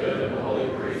to be good and holy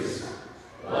priests.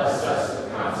 Bless us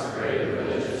with consecrated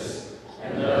religious,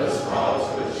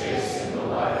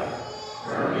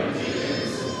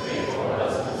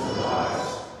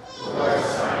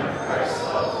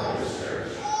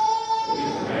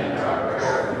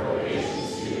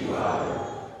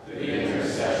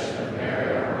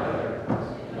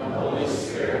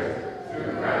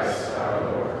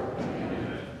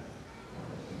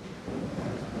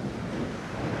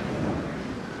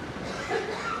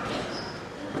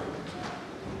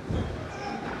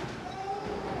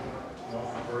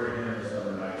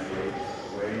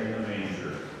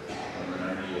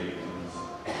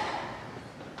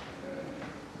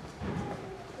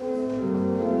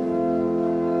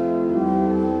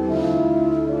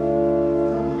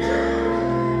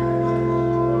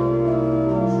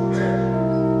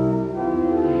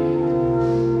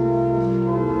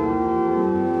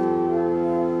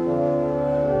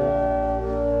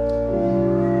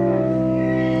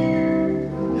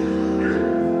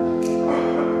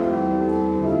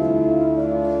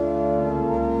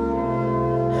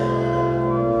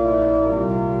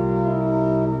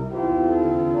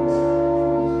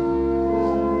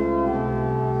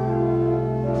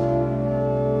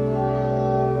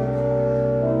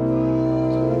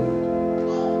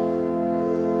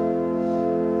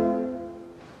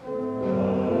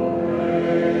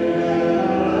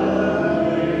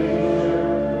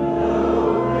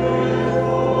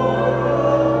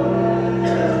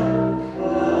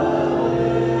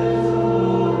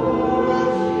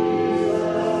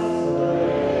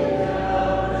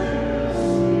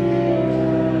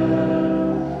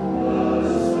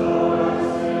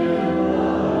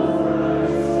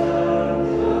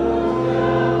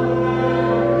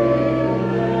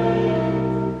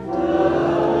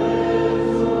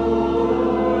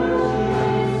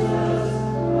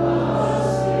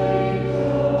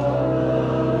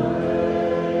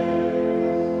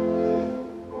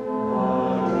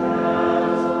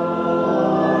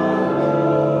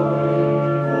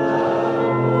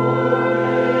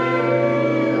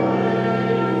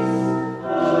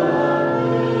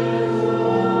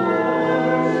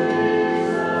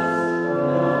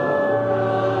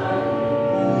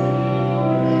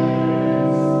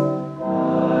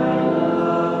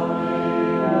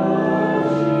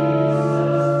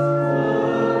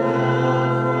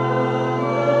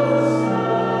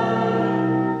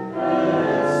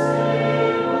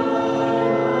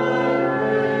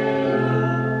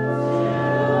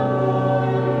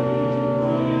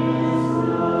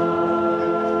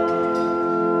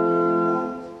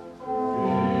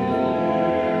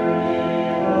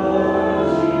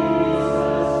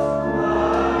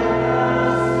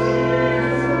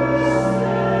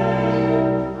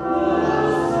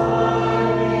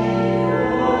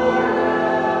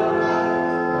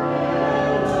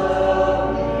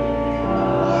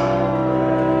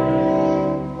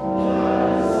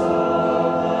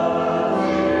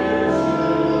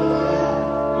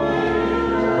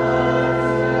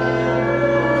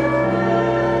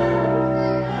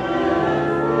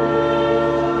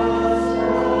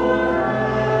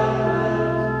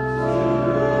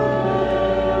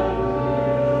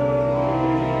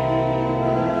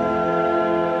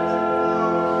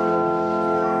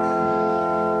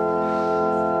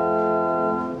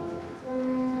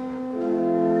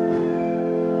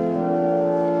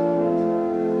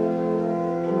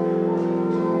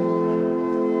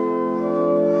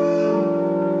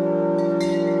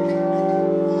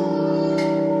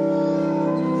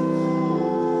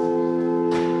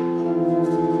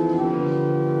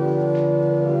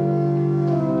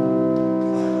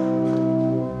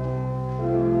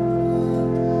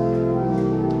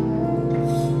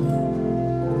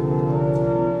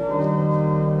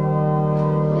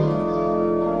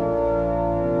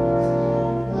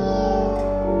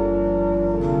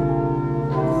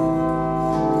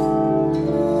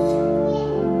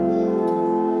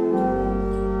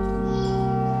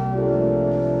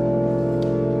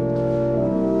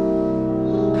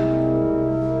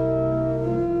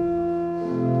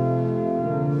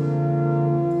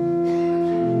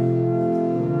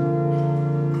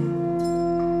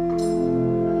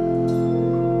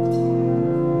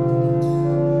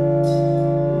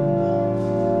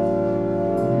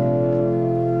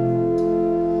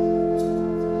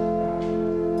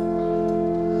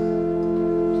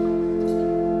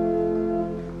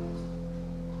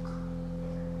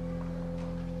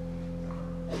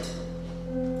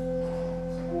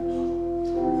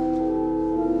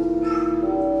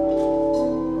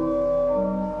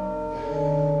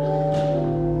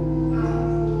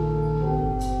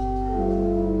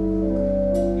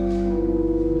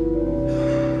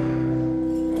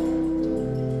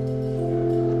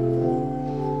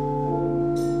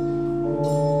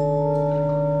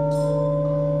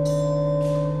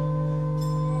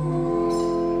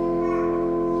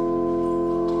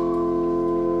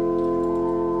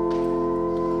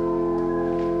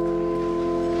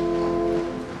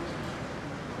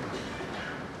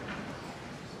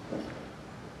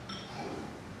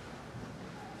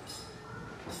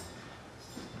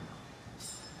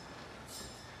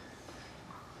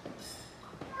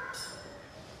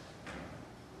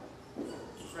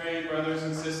 pray, brothers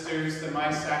and sisters, that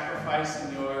my sacrifice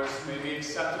and yours may be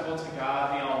acceptable to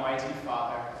God, the Almighty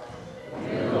Father.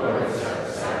 May the Lord accept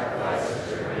the sacrifice at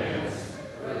your hands,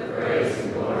 for the praise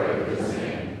and glory of his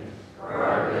name, for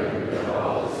our good and of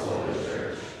all his holy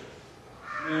church.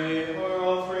 May our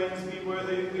offerings be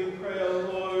worthy, we pray, O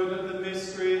Lord, of the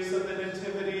mysteries of the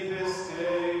Nativity this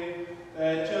day,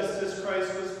 that just as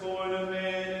Christ was born of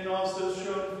man and also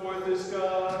shone forth as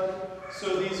God,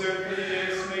 so these earthly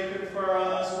gifts may confer on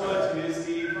us what is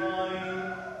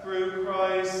divine, through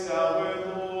Christ our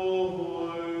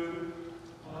Lord.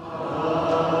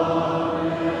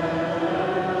 Amen.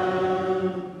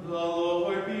 The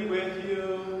Lord be with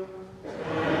you.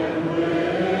 And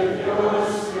with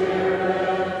your spirit.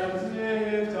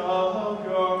 Lift up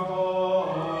your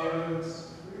hearts.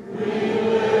 We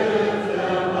lift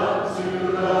them up to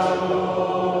the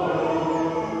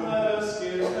Lord. Let us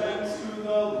give thanks to the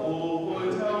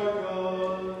Lord our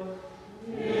God.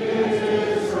 It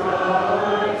is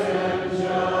right and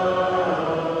just.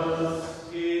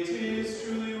 It is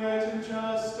truly right and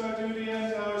just, our duty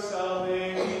and our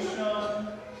salvation,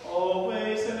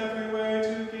 always and everywhere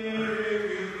to give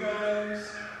you thanks,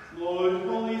 Lord,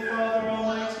 Holy Father,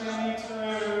 Almighty and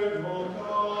eternal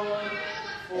God,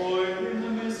 for in the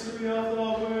mystery of the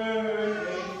Word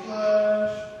made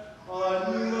flesh, a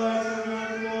new light of your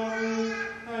glory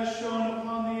has shone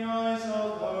upon the eyes of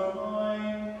our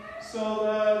mind, so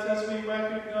that as we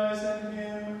recognize in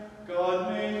him God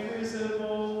made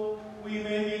visible, we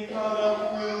may be caught up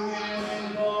through him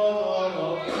in God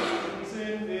all things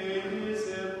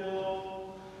invisible.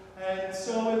 And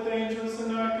so with angels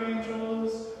and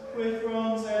archangels, with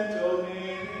thrones and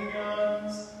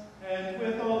dominions, and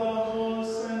with all the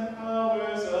hosts and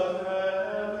powers of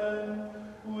heaven,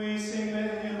 we sing the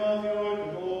hymn of your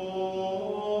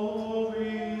glory,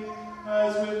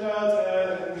 as without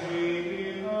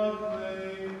ending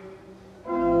acclaim.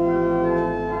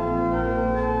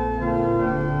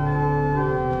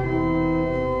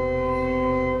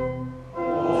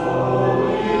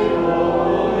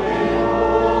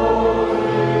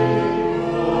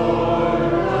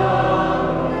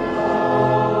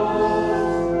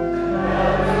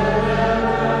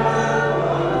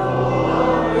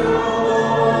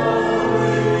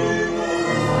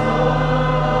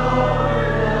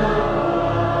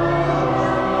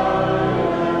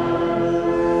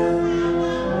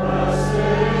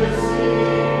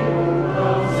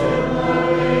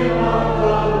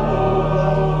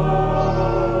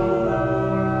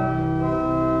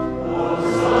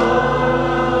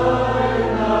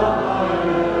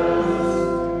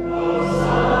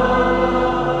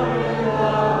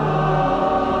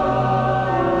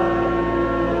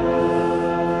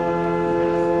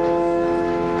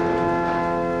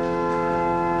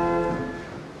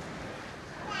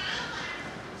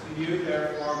 To you,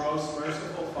 therefore, most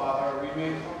merciful Father, we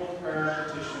make humble prayer and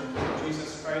petition through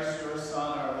Jesus Christ, your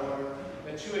Son, our Lord,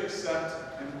 that you accept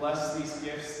and bless these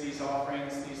gifts, these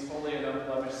offerings, these holy and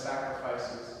unblemished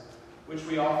sacrifices, which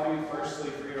we offer you firstly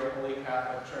for your holy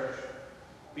Catholic Church.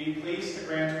 Be pleased to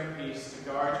grant her peace, to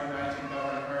guard, unite, and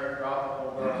govern her throughout the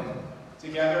whole world,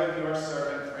 together with your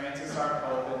servant Francis our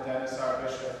Pope and Dennis our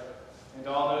Bishop, and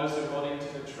all those devoting to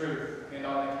the truth and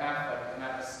on the Catholic and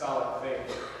Apostolic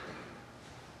faith.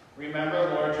 Remember,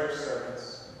 Lord, your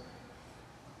servants,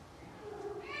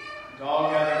 and all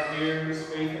gathered here whose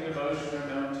faith and devotion are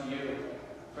known to you.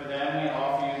 For them we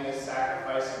offer you this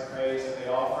sacrifice of praise that they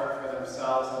offer for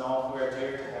themselves and all who are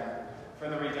dear to them, for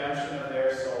the redemption of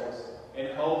their souls,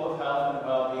 in hope of health and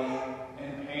well-being,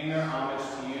 and paying their homage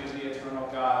to you, the eternal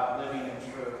God, living and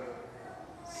true.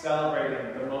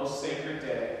 Celebrating the most sacred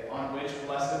day on which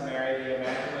Blessed Mary, the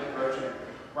Immaculate Virgin,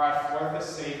 brought forth a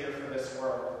Savior for this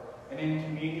world, and in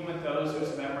communion with those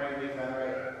whose memory we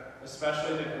venerate,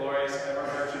 especially the glorious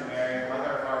ever-Virgin Mary,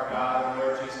 Mother of our God and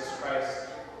Lord Jesus Christ,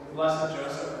 and blessed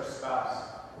Joseph, her spouse,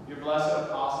 your blessed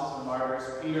apostles and martyrs,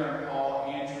 Peter and Paul,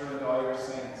 Andrew, and all your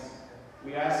saints.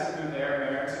 We ask that through their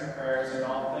merits and prayers in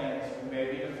all things we may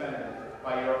be defended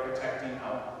by your protecting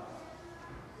help.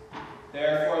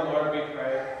 Therefore, Lord, we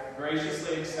pray,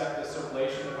 graciously accept this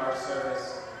oblation of our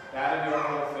service, that of your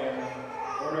whole family.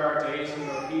 Order our days in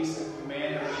your peace and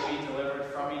command that we be delivered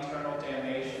from eternal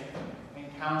damnation and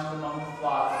counted among the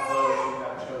flock of those you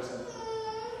have chosen.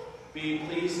 Be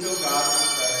pleased, O God, we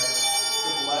pray,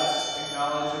 to bless,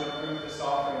 acknowledge, and approve this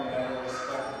offering in every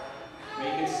respect.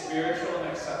 Make it spiritual and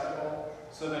acceptable,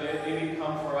 so that it may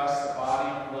become for us the body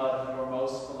and blood of your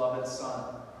most beloved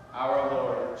Son, our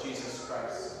Lord, Jesus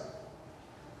Christ.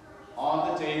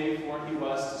 On the day before he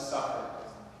was to suffer,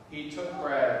 he took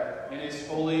bread in his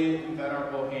holy and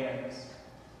venerable hands.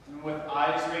 And with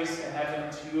eyes raised to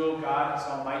heaven, to you, O God, his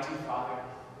almighty Father,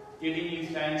 giving you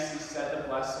thanks, he said the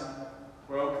blessing,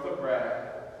 broke the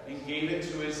bread, and gave it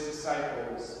to his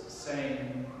disciples,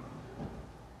 saying,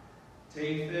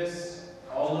 "Take this,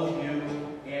 all of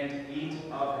you, and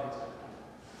eat of it,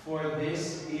 for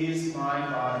this is my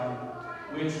body,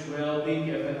 which will be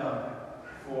given up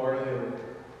for you."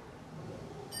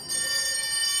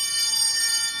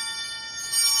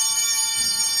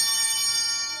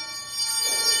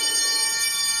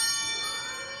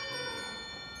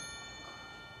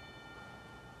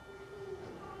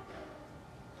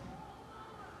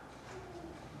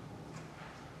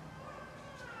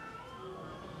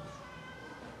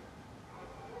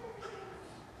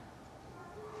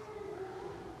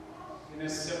 In a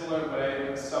similar way,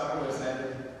 when supper was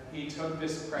ended, he took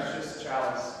this precious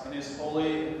chalice in his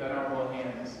holy and venerable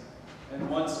hands, and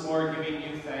once more giving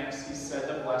you thanks, he said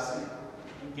the blessing,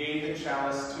 and gave the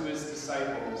chalice to his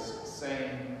disciples,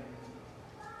 saying,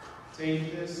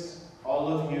 "Take this, all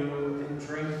of you, and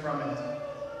drink from it,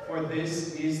 for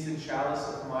this is the chalice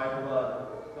of my blood,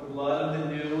 the blood of the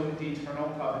new and eternal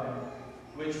covenant,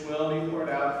 which will be poured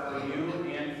out for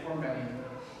you and for many,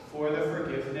 for the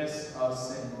forgiveness of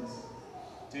sins.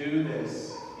 Do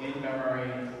this in memory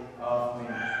of me."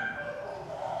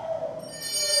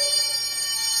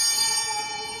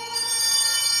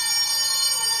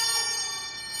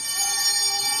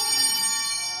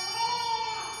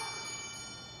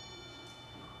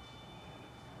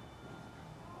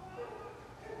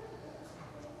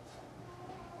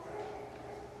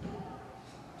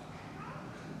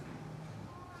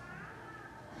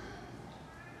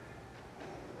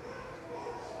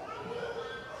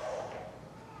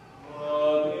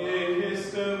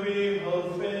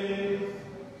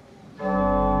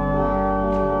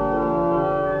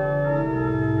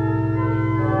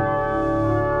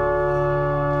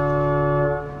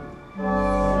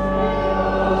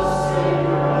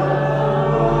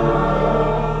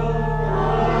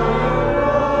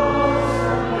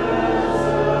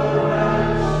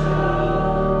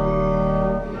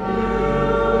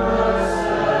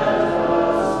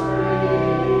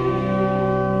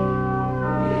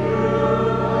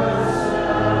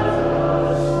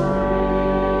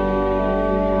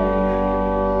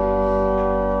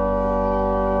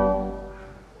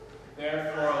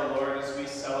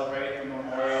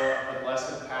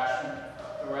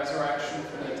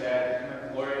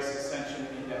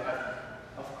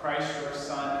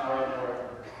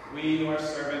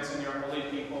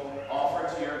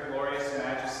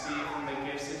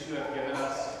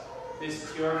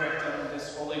 This pure victim,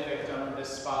 this holy victim,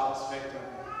 this spotless victim,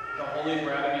 the holy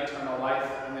bread of eternal life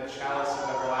and the chalice of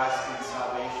everlasting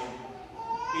salvation.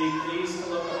 Be pleased to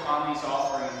look upon these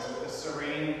offerings with a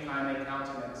serene and kindly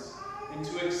countenance, and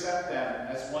to accept them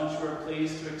as once you were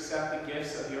pleased to accept the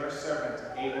gifts of your servant,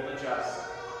 Abel the just,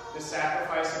 the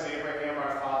sacrifice of Abraham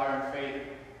our father in faith,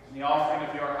 and the offering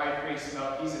of your high priest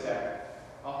Melchizedek,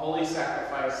 a holy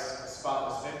sacrifice, a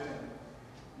spotless victim.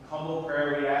 In humble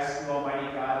prayer we ask you, Almighty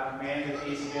God, command that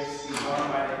these gifts be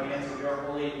borne by the hands of your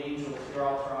holy angels to your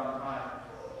altar on high,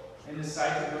 in the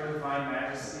sight of your divine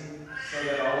majesty, so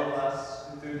that all of us,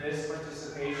 who through this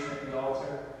participation at the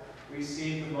altar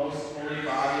receive the most holy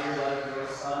body and blood of your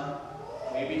Son,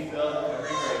 may be filled with every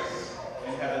grace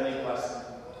and heavenly blessing.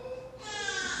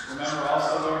 Remember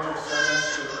also, Lord, your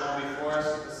servants who have gone before us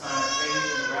with the sign of faith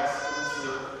and rest in the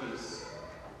sleep of peace.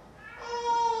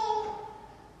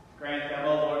 Grant them,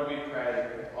 O Lord, we pray,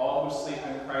 with all who sleep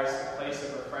in Christ, a place of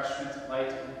refreshment,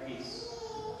 light, and peace.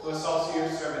 To us also, your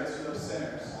servants, who are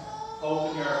sinners,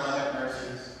 hope in your abundant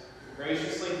mercies.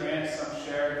 Graciously grant some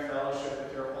share in fellowship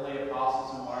with your holy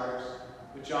apostles and martyrs,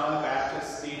 with John the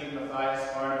Baptist, Stephen,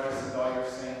 Matthias, Barnabas, and all your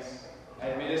saints.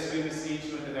 Admit us, we beseech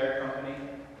you, into their company,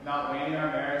 not waning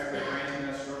our merits, but granting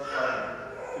us your pardon.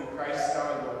 Through Christ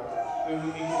our Lord, whom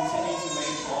we continue to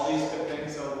make all these good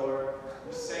things, O Lord,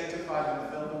 who sanctify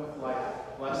them, fill them with life,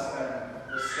 bless them,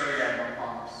 bestow them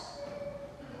upon us.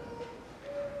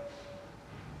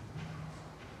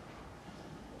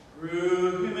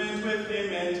 Through him and with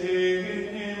him and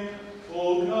in him,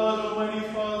 O God, Almighty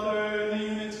Father, in the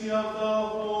unity of the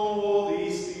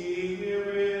Holy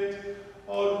Spirit,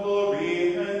 all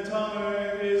glory and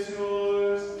honor is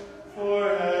yours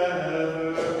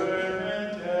forever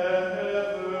and ever.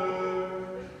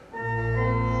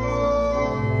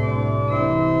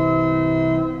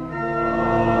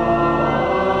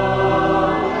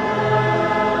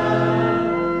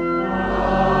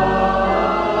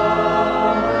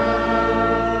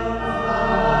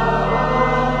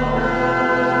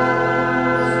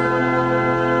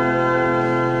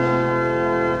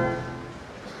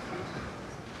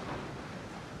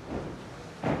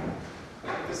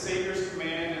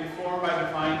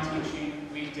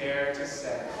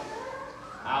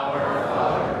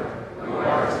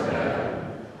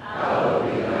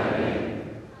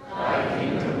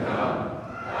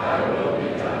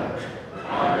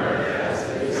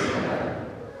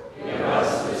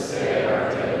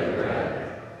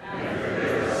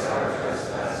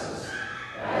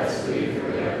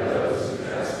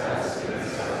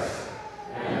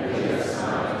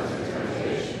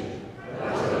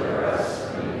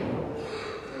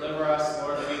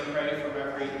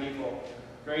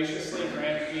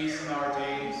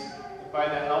 by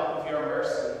the help of your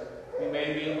mercy, we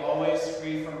may be always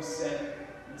free from sin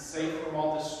and safe from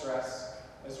all distress,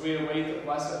 as we await the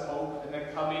blessed hope and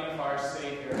the coming of our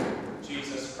Savior,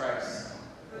 Jesus Christ.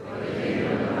 For the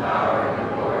kingdom, the power, and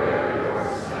the glory are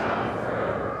yours now and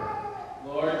forever.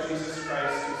 Lord Jesus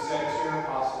Christ, who said to your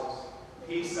apostles,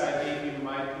 "Peace I leave you,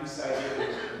 my peace I give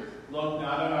you," look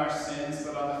not on our sins,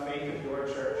 but on the faith of your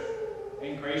church,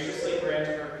 and graciously grant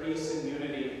her peace and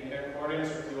unity in accordance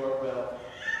with your will,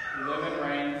 who live and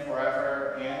reign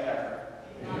forever and ever.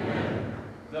 Amen.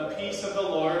 The peace of the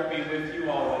Lord be with you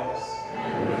always.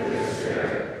 And with your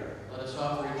spirit. Let us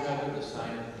offer each other the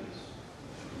sign of peace.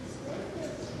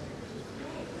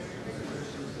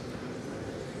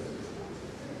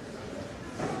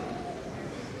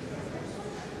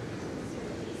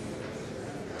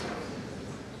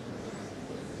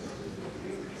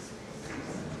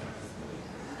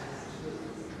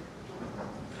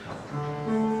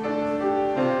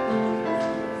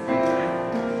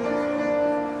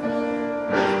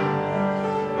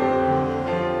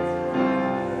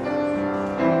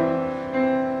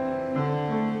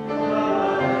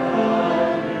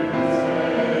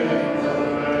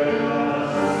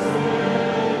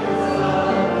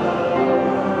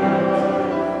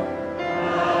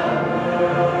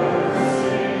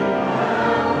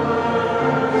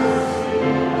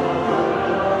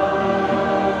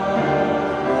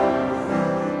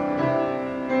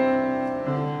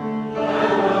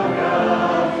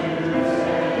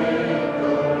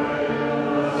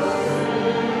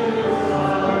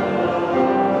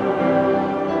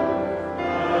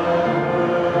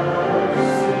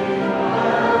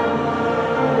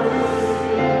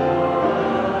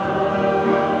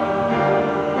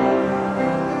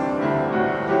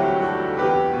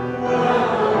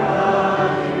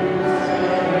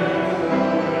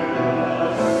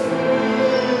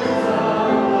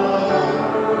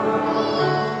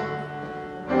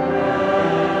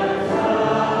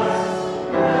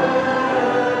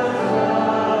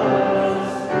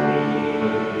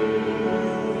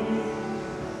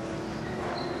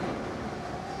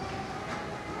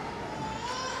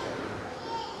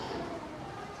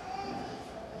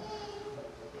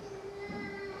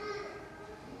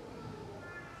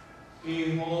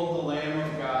 Behold the Lamb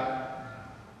of God.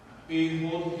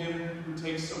 Behold him who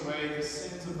takes away the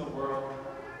sins of the world.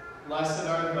 Blessed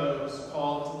are those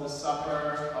called to the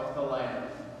supper of the Lamb.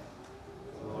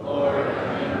 Lord,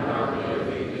 I am not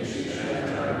worthy that you should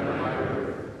enter under my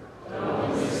roof, but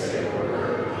only say a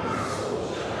word, and my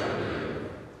soul shall live.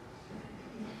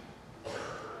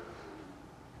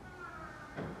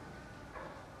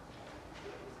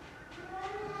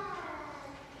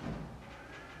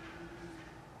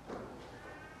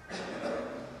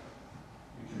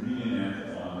 The communion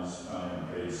antiphon is found on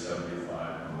page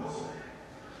 75 in this.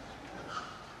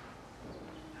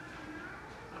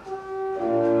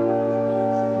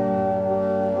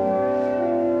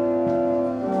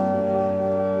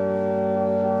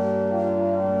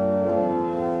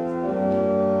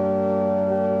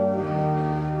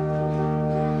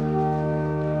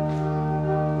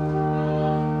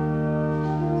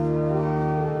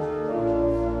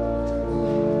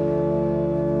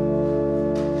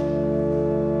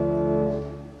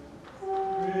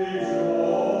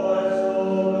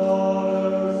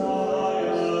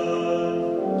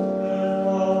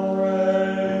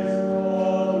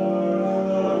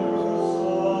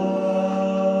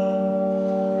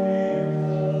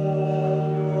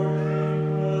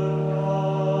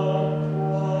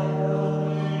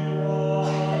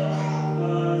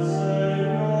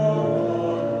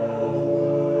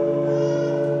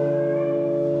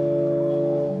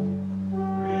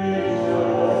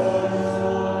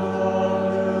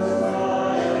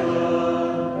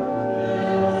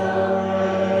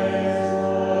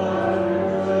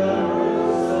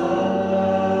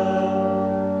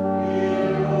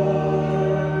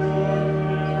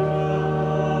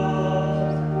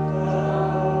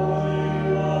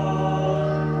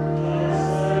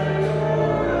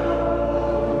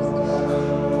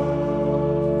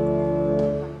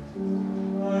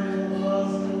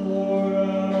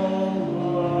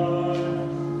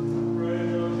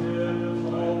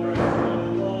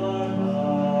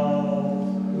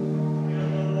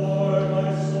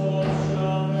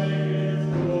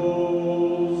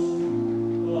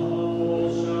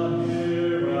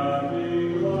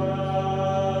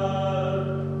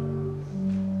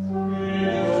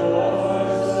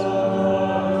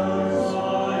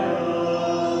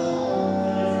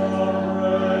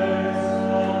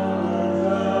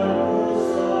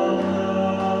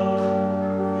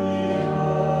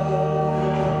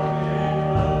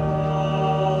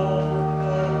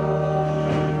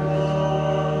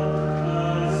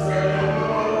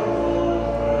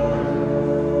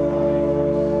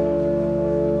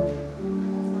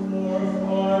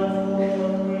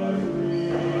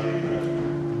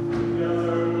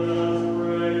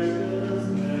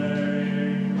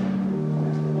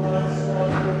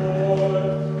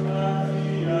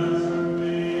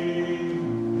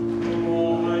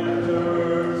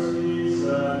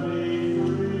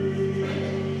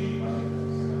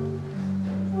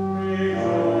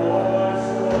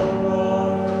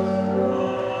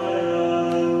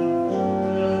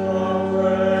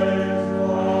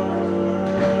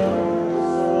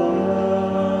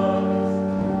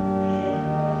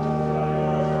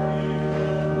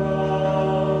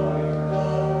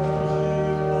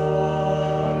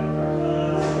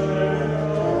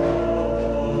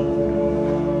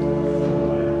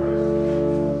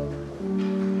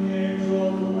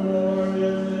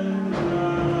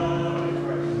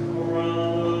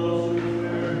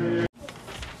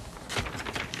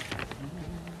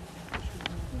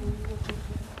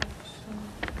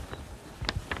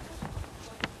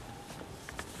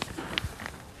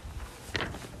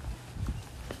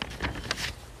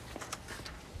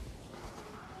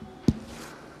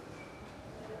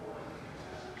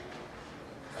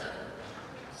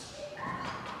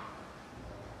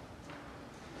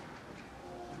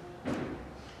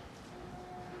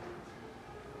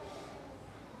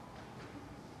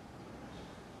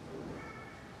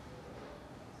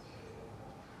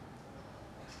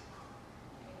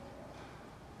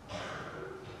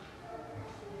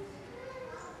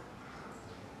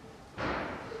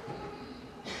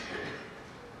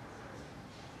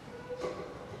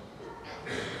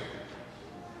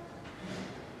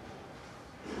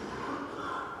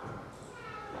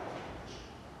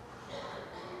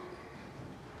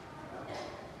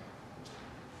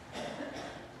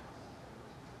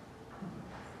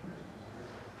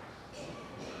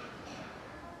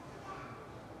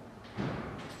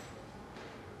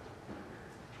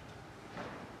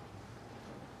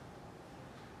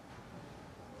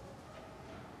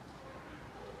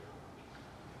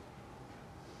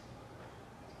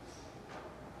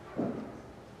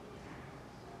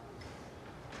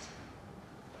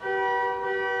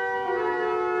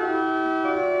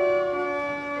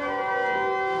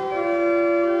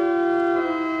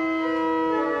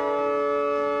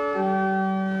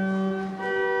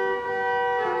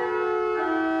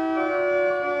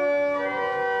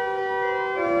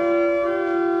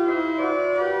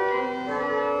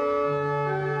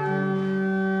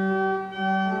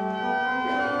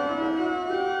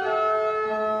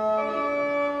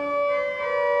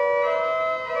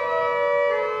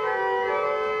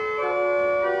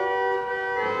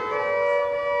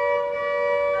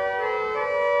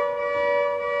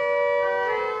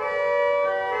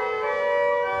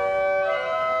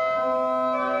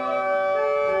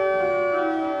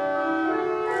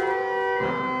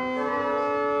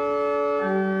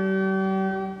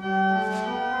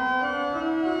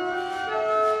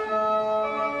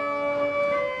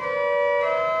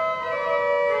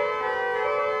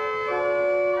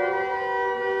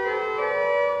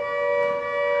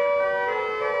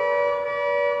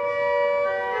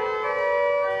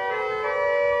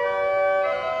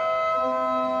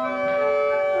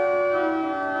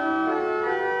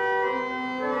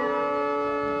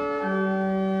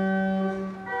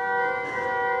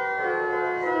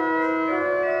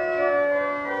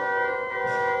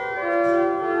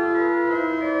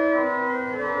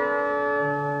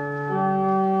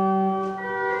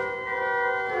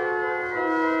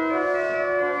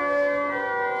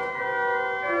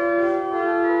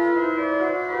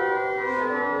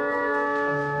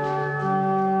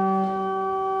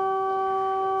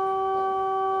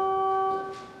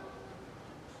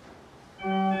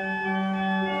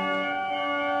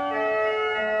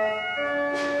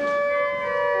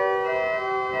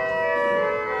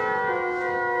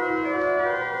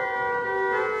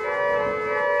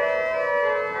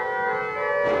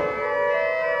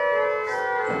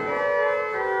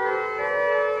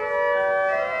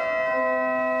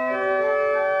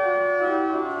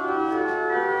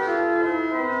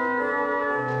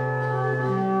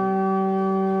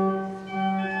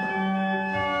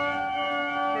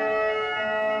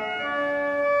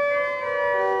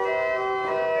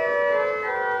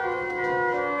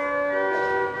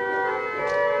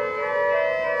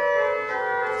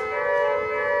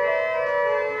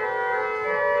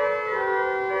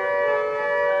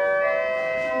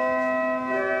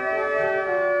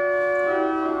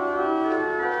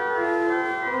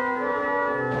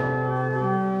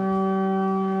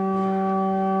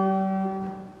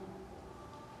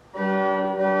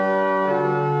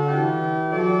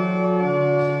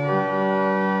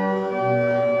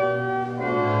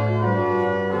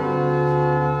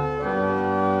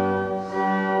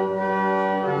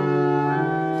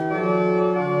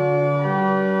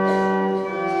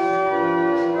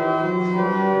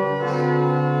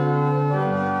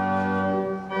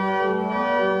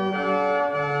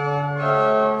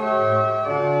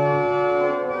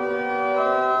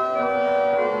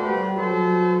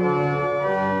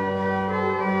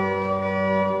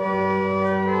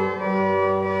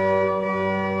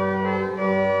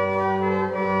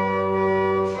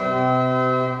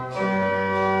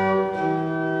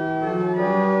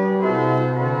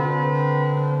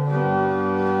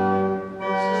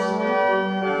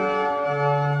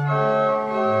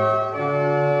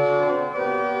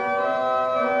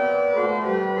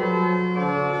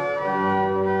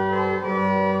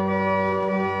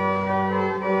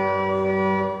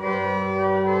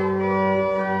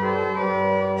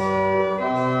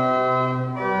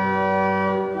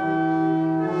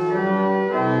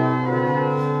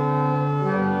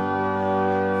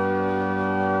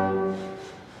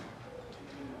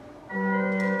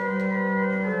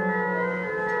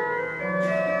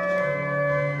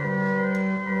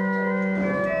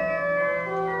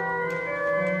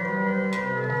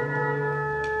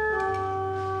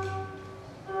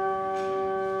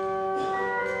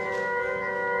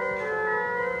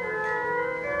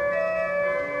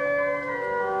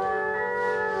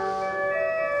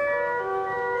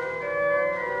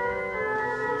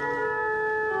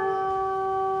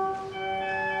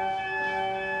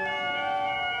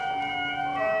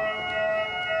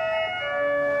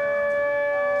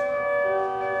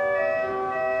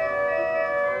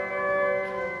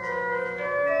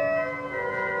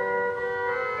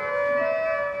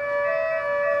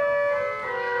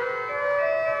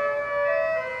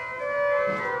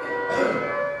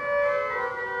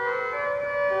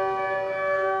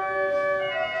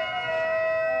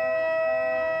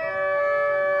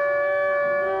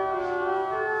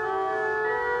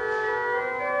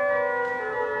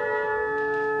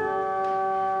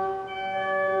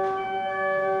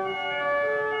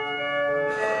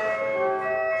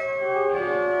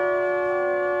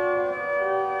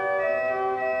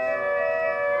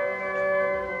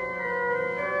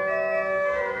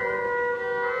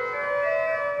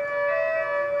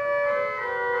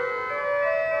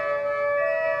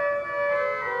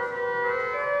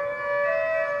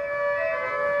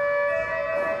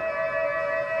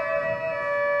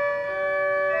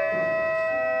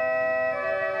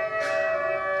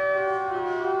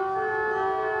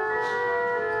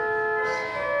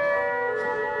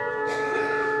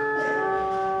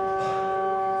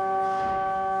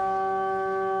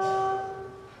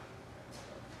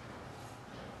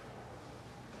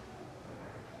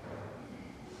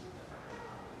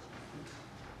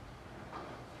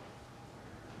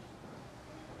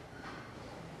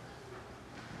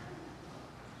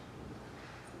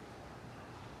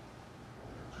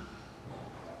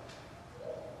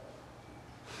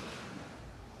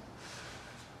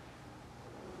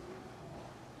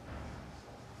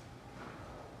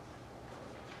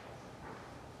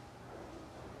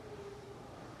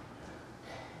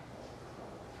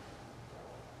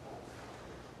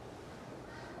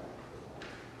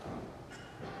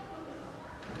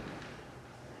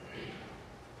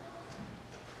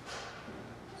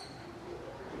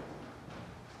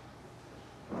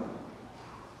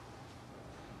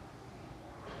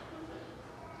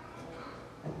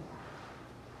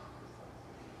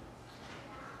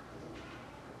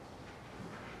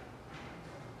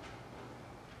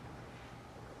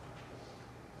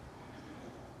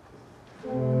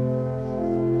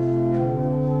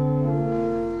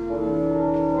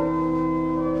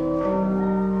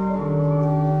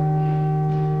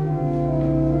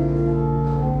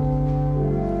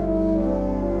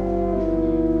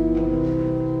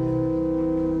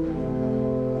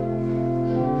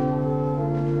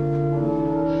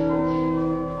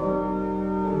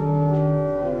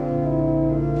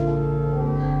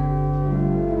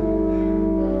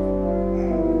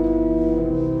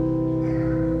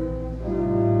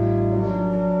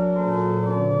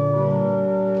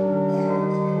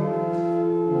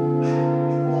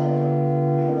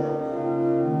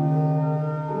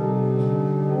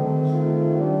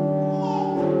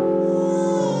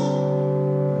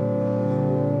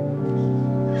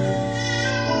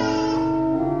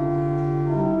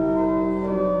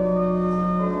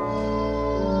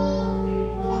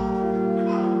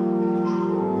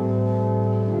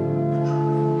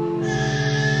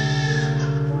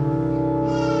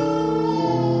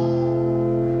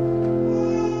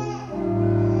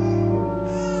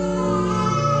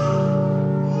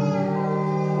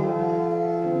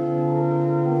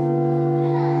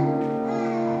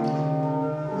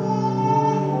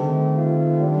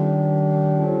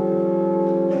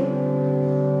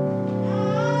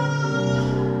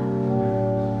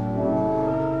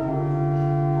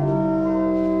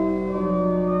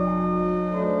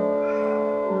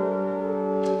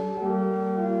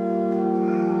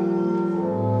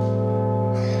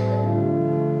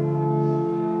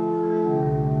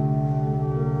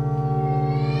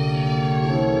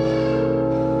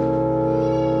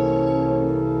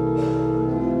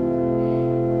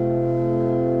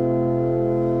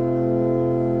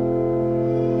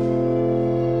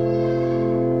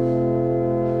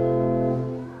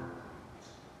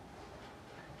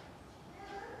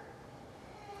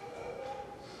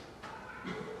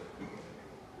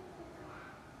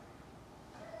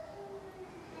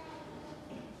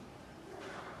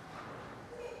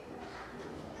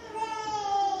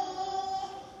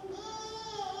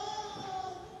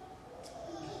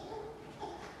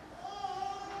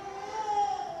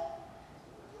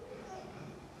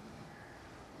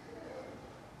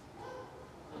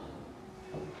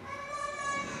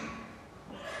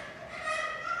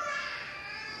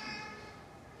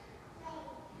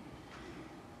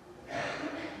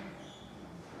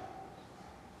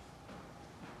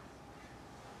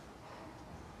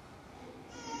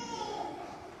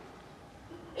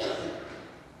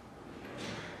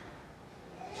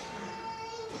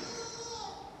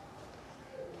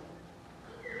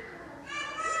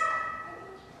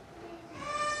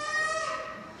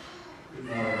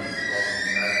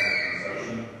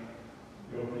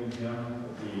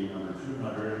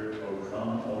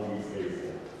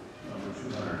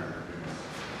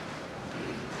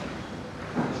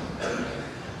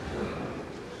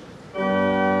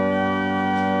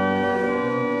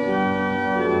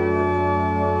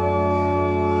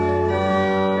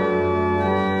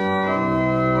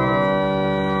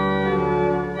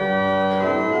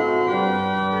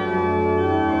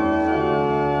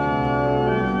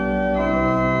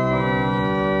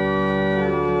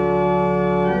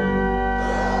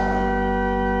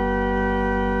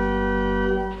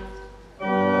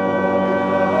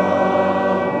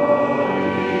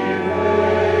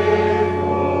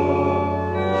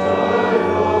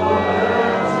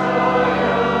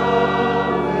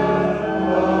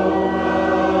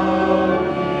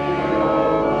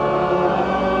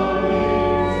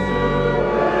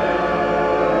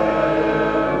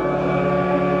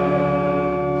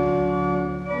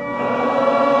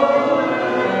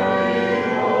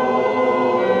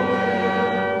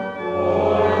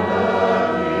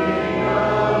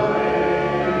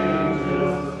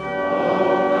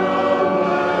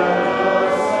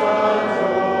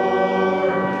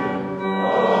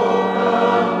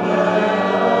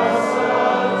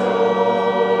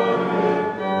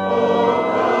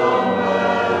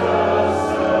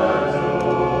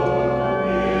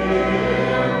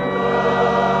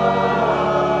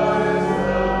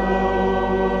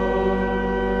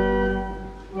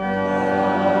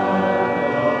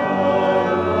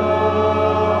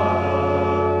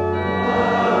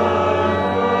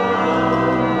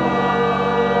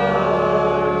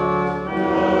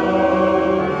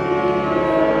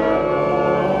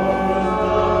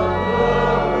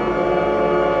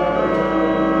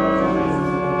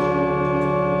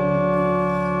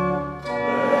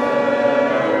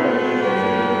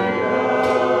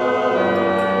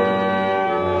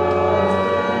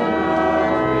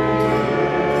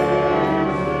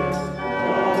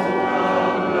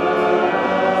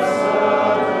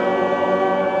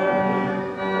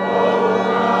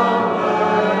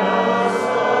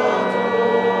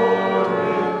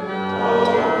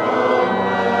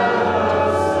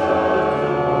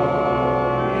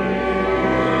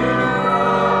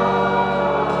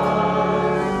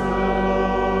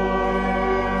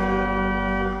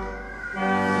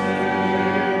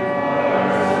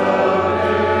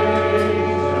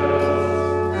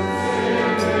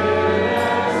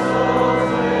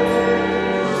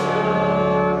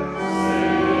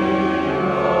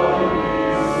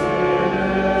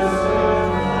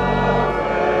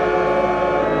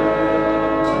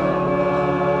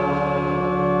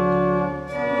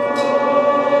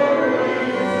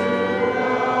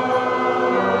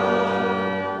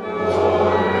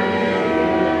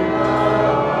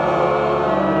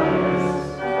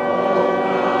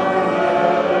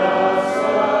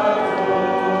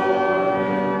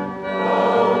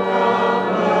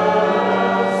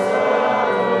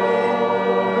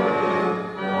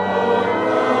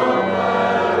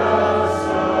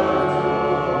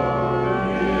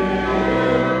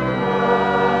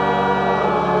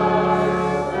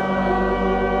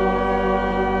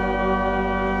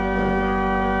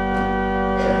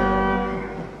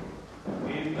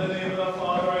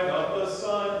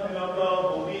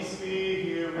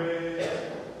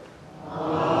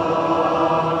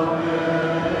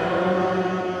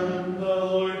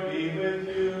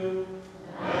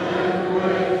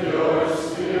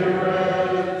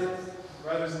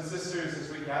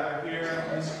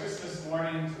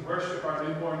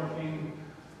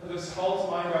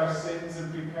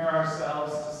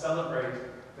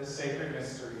 the sacred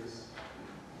mysteries.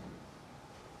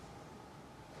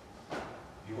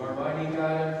 You are mighty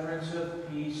God and Prince of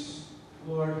Peace.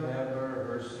 Lord, have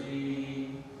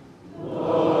mercy.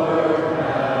 Lord,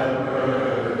 have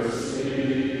mercy.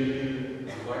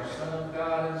 You are Son of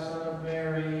God and Son of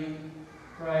Mary.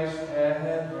 Christ,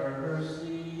 have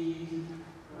mercy.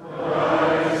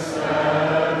 Christ,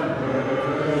 have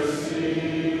mercy.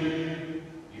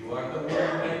 You are the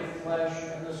Word made flesh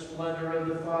and the splendor of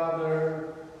the Father.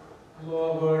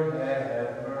 Lord,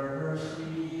 have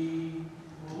mercy.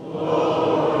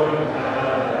 Lord,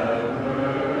 have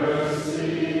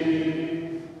mercy.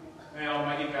 May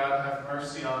Almighty God have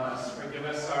mercy on us, forgive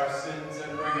us our sins,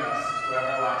 and bring us to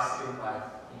everlasting life.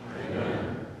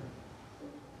 Amen.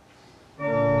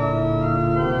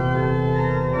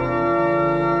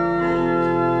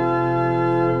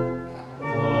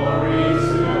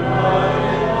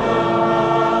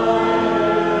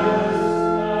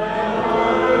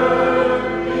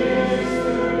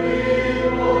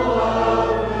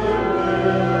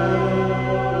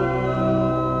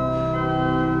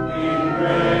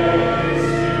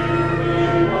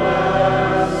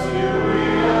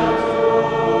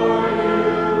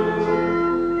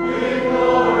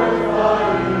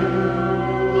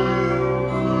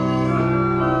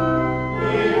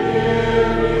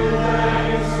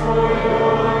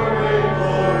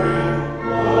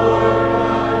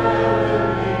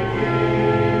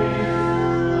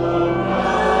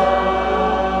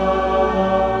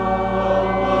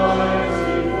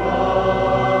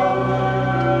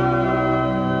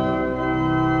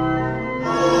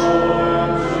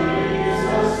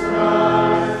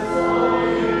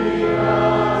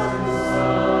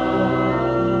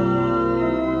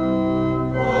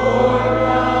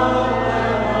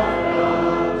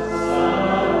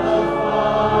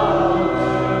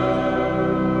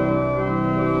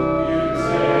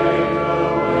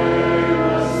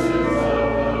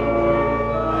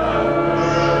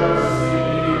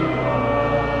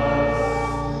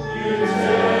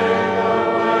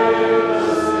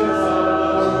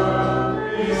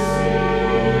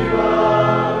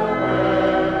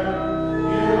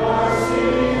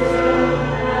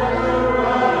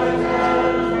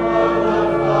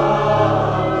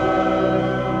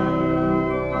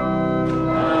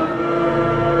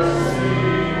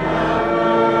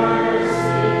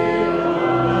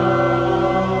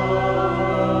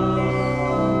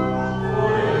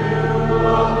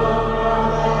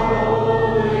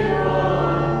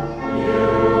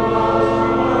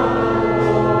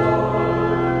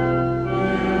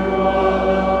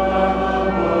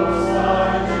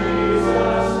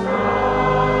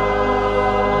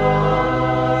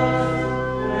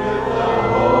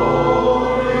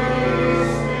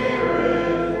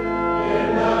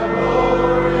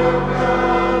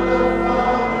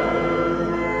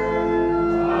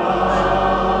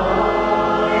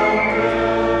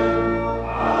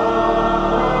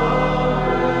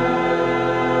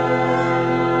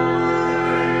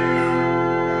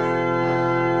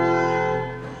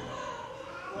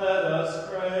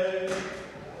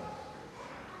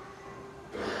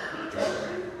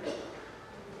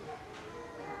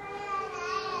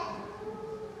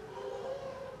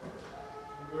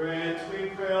 Grant, we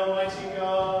pray, Almighty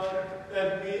God,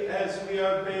 that as we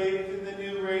are bathed in the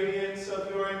new radiance of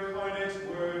your incarnate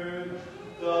word,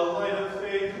 the light of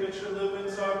faith which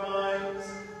illumines our minds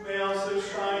may also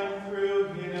shine through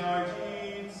in our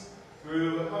deeds.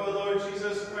 Through our Lord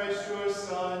Jesus Christ, your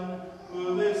Son, who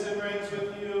lives and reigns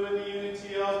with you in the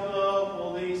unity of the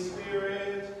Holy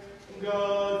Spirit,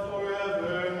 God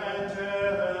forever and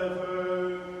ever.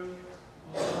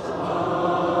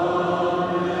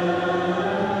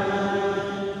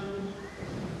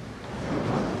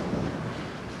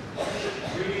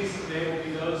 Readings today will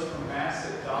be those from Mass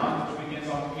at Dawn, which begins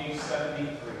on page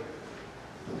 73.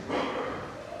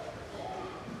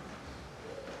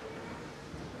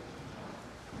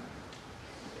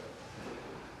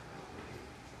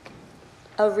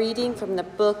 A reading from the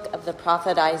book of the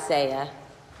prophet Isaiah.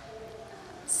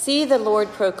 See, the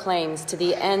Lord proclaims to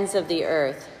the ends of the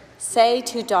earth, say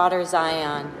to daughter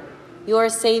Zion, your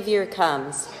Savior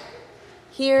comes.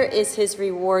 Here is his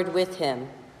reward with him,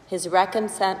 his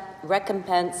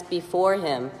recompense before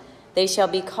him. They shall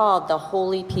be called the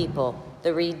holy people,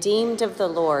 the redeemed of the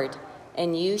Lord,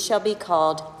 and you shall be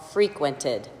called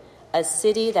frequented, a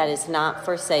city that is not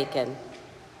forsaken.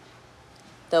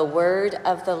 The word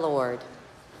of the Lord.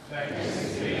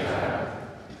 Thanks be to God.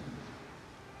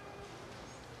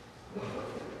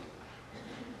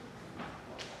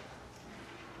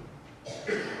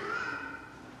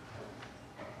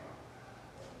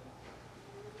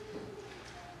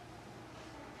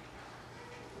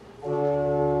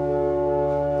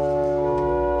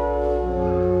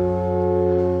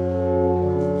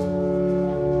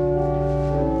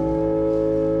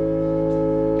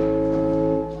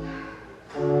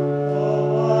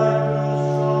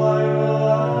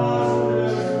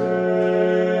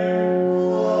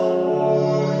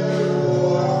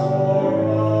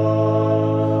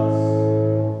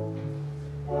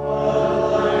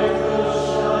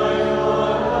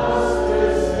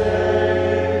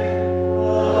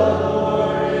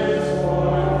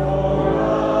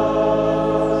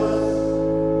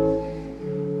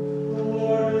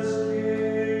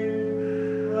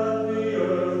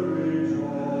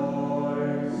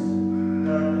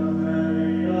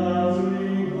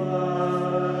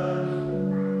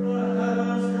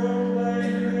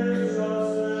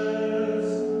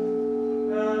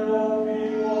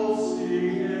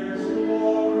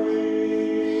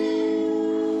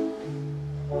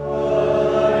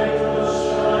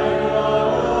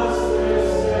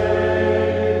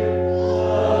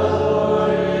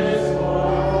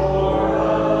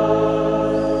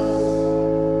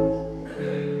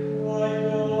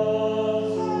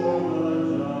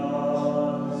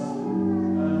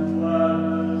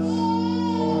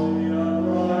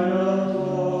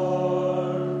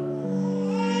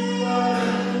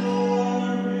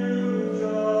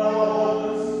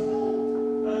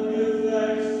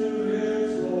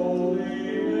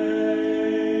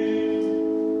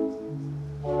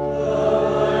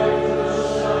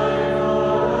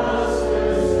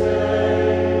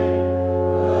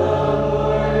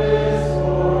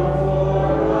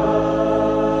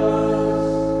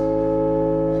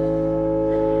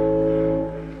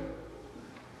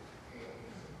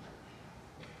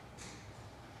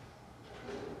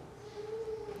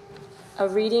 A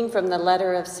reading from the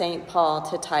letter of St. Paul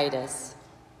to Titus.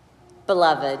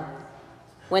 Beloved,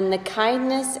 when the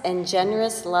kindness and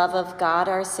generous love of God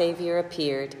our Savior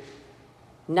appeared,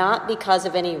 not because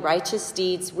of any righteous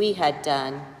deeds we had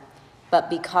done, but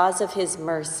because of his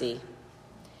mercy,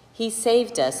 he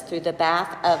saved us through the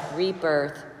bath of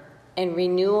rebirth and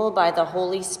renewal by the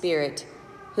Holy Spirit,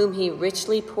 whom he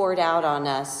richly poured out on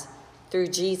us through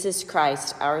Jesus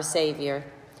Christ our Savior,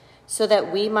 so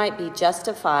that we might be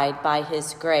justified by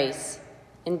his grace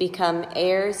and become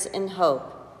heirs in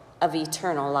hope of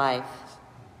eternal life.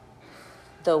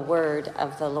 The word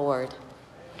of the Lord.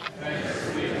 Thanks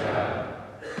be to God.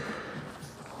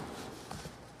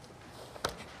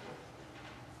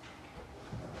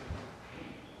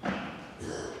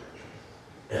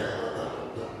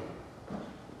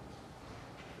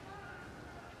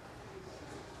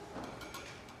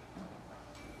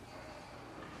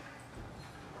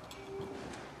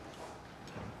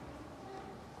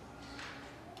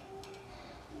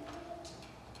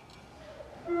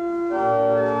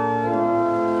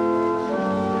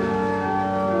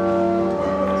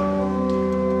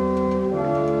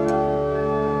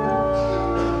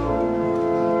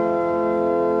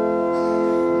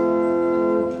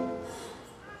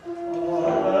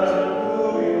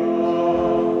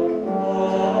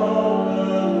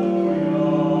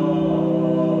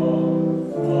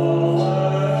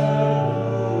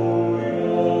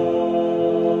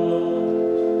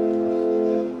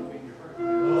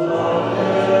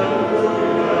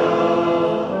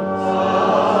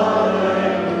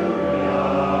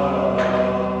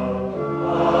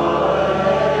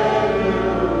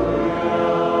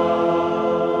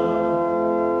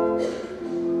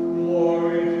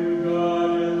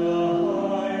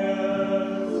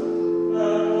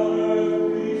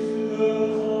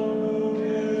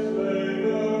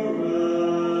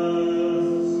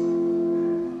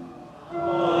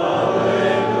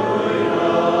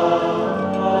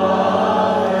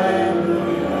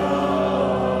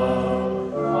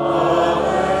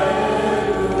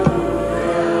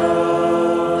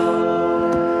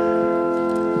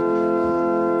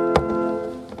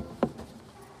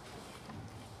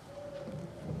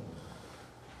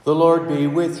 The Lord be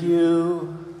with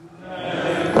you.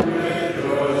 And with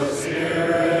your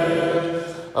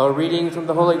spirit. A reading from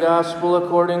the Holy Gospel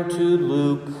according to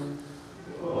Luke.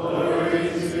 Glory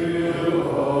to you, O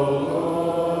Lord.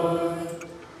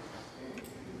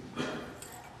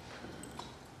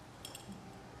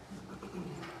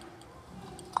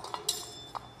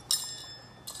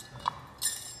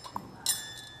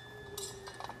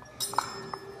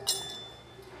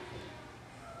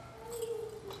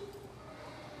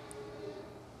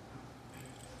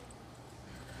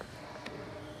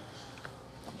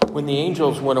 When the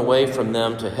angels went away from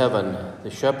them to heaven, the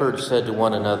shepherds said to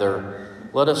one another,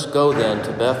 "Let us go then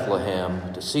to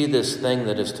Bethlehem to see this thing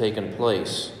that has taken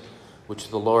place, which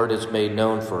the Lord has made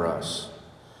known for us."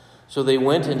 So they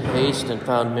went in haste and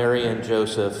found Mary and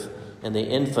Joseph and the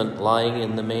infant lying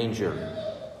in the manger.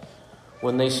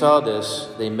 When they saw this,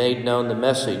 they made known the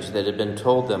message that had been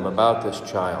told them about this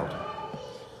child.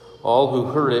 All who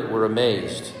heard it were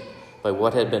amazed by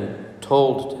what had been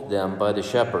told them by the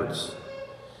shepherds.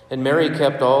 And Mary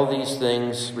kept all these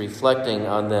things, reflecting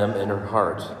on them in her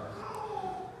heart.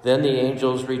 Then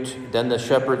the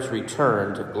shepherds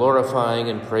returned, glorifying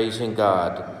and praising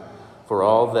God for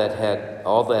all that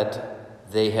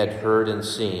they had heard and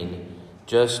seen,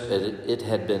 just as it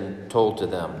had been told to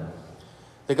them.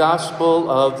 The Gospel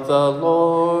of the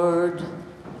Lord.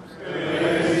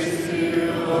 Praise to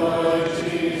you, Lord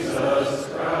Jesus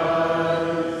Christ.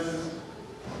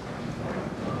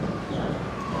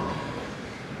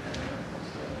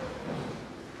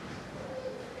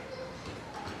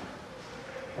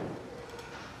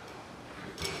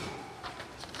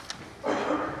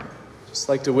 Just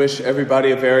like to wish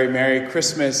everybody a very Merry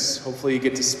Christmas. Hopefully you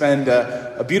get to spend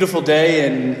a beautiful day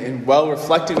and well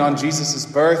reflecting on Jesus'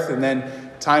 birth, and then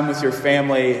time with your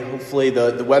family. Hopefully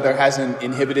the weather hasn't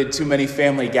inhibited too many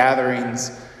family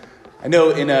gatherings. I know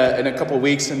in a couple of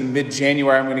weeks, in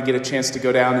mid-January, I'm going to get a chance to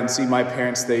go down and see my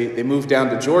parents. They moved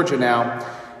down to Georgia now.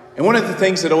 And one of the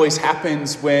things that always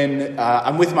happens when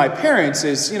I'm with my parents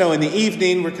is, in the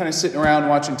evening, we're kind of sitting around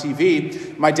watching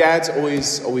TV. My dad's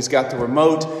always got the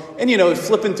remote and,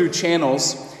 flipping through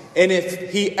channels. And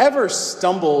if he ever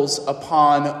stumbles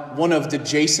upon one of the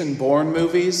Jason Bourne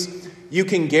movies, you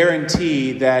can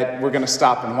guarantee that we're going to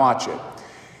stop and watch it.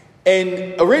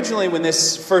 And originally when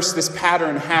this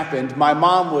pattern happened, my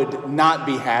mom would not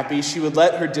be happy. She would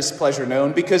let her displeasure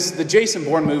known because the Jason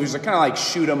Bourne movies are kind of like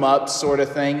shoot 'em up sort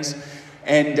of things.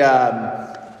 And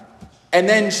And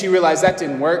then she realized that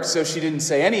didn't work, so she didn't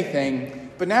say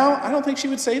anything. But now, I don't think she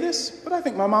would say this, but I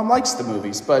think my mom likes the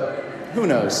movies. But who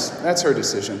knows? That's her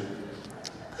decision.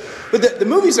 But the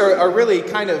movies are really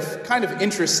kind of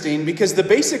interesting because the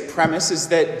basic premise is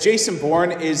that Jason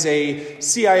Bourne is a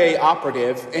CIA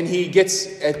operative, and he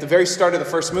gets, at the very start of the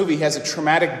first movie, he has a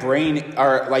traumatic brain,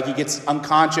 or like he gets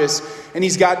unconscious, and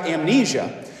he's got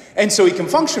amnesia. And so he can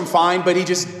function fine, but he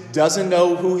just doesn't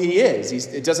know who he is.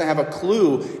 He doesn't have a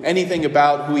clue anything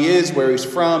about who he is, where he's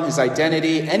from, his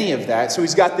identity, any of that. So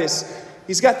he's got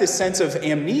this sense of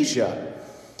amnesia.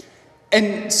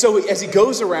 And so as he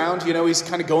goes around, he's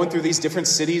kind of going through these different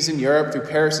cities in Europe, through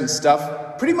Paris and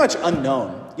stuff, pretty much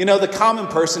unknown. The common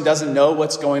person doesn't know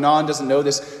what's going on, doesn't know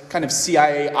this kind of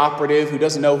CIA operative who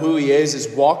doesn't know who he is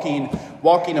walking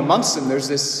amongst them. There's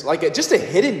this, just a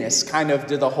hiddenness kind of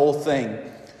to the whole thing.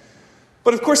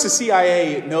 But of course the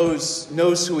CIA knows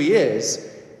who he is.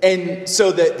 And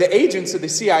so the agents of the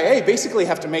CIA basically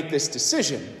have to make this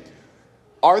decision.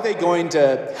 Are they going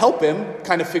to help him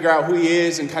kind of figure out who he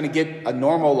is and kind of get a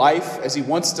normal life as he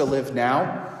wants to live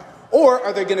now? Or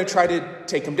are they going to try to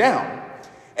take him down?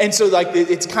 And so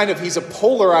it's kind of, he's a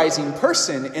polarizing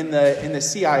person in the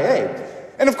CIA.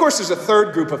 And of course there's a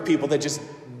third group of people that just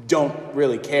don't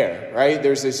really care, right?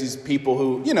 There's these people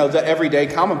who, the everyday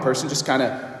common person just kind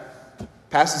of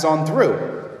passes on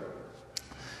through.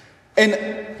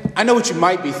 And I know what you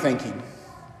might be thinking.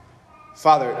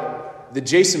 Father, the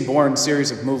Jason Bourne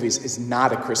series of movies is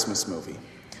not a Christmas movie.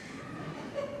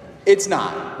 It's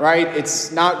not, right?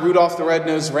 It's not Rudolph the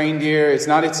Red-Nosed Reindeer. It's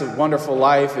not It's a Wonderful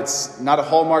Life. It's not a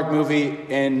Hallmark movie.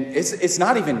 And it's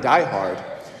not even Die Hard.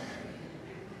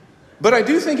 But I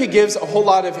do think it gives a whole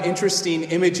lot of interesting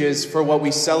images for what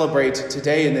we celebrate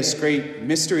today in this great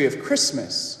mystery of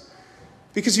Christmas.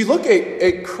 Because you look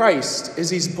at Christ as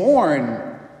he's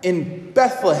born in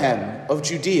Bethlehem of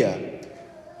Judea.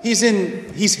 He's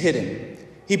hidden.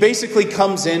 He basically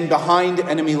comes in behind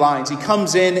enemy lines. He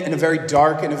comes in a very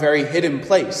dark and a very hidden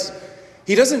place.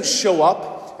 He doesn't show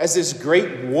up as this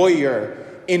great warrior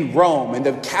in Rome, in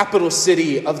the capital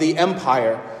city of the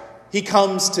empire. He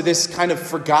comes to this kind of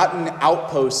forgotten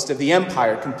outpost of the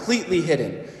empire, completely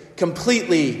hidden,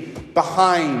 completely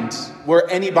behind where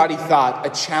anybody thought a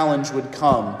challenge would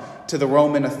come to the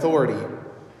Roman authority.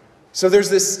 So there's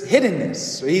this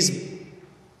hiddenness. He's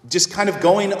just kind of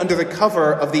going under the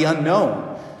cover of the unknown.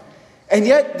 And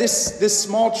yet this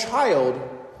small child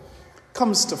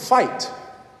comes to fight.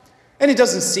 And it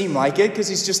doesn't seem like it because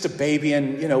he's just a baby,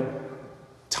 and,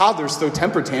 toddlers throw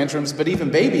temper tantrums, but even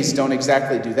babies don't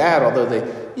exactly do that, although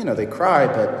they cry,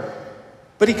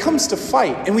 but he comes to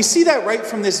fight. And we see that right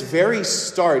from this very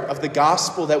start of the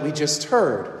gospel that we just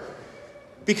heard.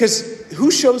 Because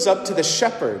who shows up to the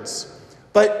shepherds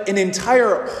but an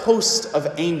entire host of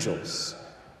angels?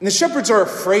 And the shepherds are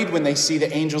afraid when they see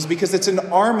the angels because it's an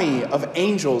army of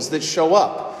angels that show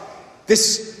up.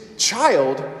 This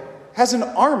child has an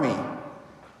army.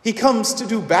 He comes to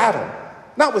do battle.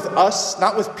 Not with us,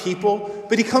 not with people,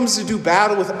 but he comes to do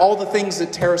battle with all the things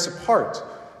that tear us apart.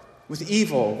 With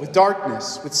evil, with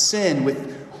darkness, with sin,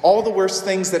 with all the worst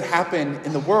things that happen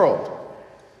in the world.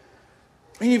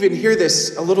 We even hear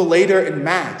this a little later in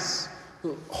Mass.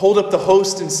 Hold up the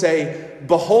host and say,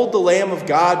 "Behold the Lamb of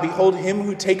God, behold him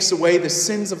who takes away the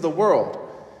sins of the world."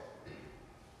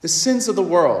 The sins of the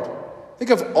world.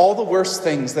 Think of all the worst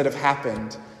things that have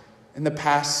happened in the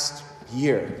past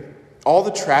year. All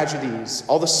the tragedies,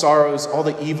 all the sorrows, all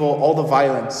the evil, all the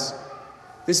violence.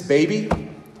 This baby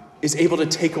is able to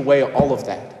take away all of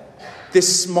that.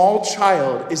 This small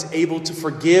child is able to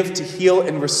forgive, to heal,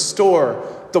 and restore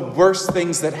the worst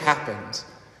things that happened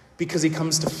because he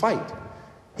comes to fight.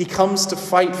 He comes to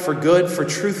fight for good, for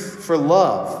truth, for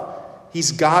love.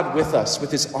 He's God with us,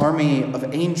 with his army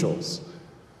of angels.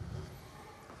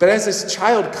 But as this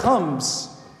child comes,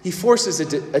 he forces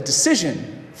a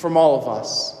decision from all of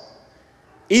us.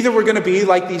 Either we're going to be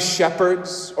like these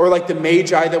shepherds, or like the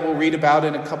Magi that we'll read about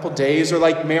in a couple days, or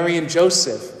like Mary and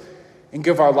Joseph, and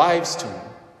give our lives to him,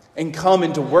 and come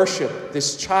and to worship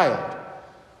this child.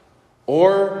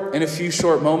 Or in a few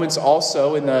short moments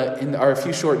also, in our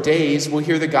few short days, we'll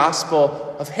hear the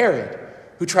gospel of Herod,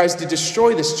 who tries to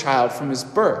destroy this child from his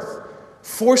birth,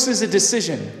 forces a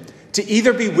decision to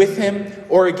either be with him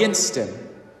or against him.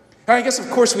 And I guess, of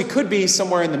course, we could be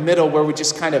somewhere in the middle where we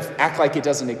just kind of act like it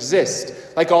doesn't exist,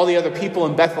 like all the other people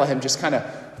in Bethlehem just kind of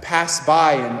pass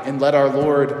by and let our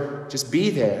Lord just be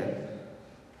there.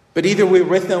 But either we're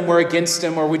with him, we're against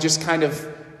him, or we just kind of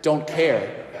don't care.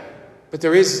 But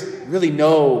there is really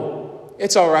no,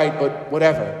 it's all right, but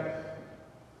whatever.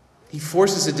 He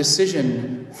forces a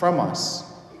decision from us.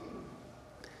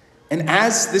 And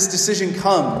as this decision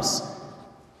comes,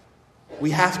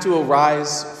 we have to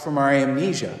arise from our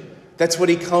amnesia. That's what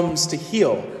he comes to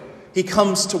heal. He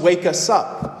comes to wake us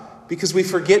up because we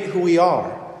forget who we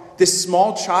are. This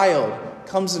small child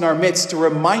comes in our midst to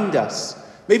remind us,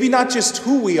 maybe not just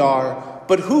who we are,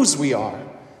 but whose we are,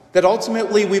 that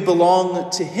ultimately we belong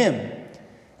to him.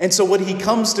 And so what he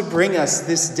comes to bring us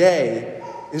this day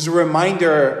is a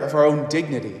reminder of our own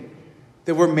dignity,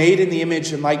 that we're made in the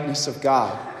image and likeness of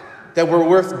God, that we're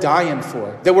worth dying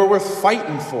for, that we're worth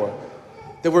fighting for,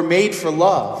 that we're made for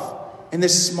love. And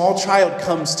this small child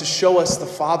comes to show us the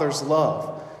Father's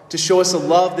love, to show us a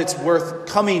love that's worth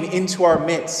coming into our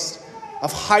midst,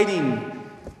 of hiding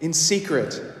in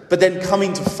secret, but then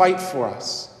coming to fight for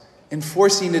us and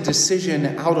forcing a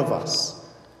decision out of us.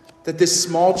 That this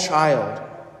small child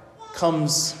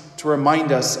comes to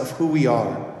remind us of who we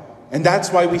are. And that's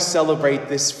why we celebrate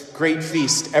this great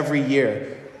feast every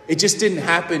year. It just didn't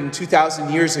happen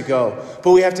 2,000 years ago,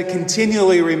 but we have to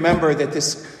continually remember that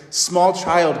this small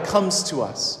child comes to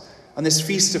us on this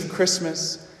feast of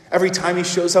Christmas, every time he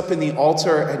shows up in the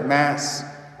altar at Mass,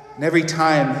 and every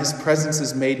time his presence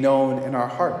is made known in our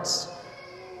hearts.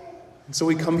 And so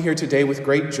we come here today with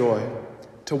great joy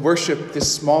to worship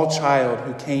this small child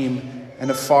who came in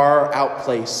a far out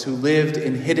place, who lived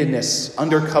in hiddenness,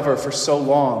 undercover for so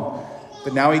long,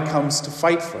 but now he comes to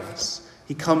fight for us.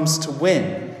 He comes to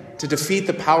win, to defeat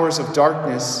the powers of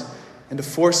darkness, and to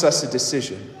force us a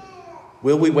decision.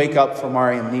 Will we wake up from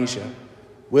our amnesia?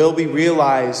 Will we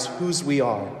realize whose we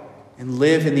are and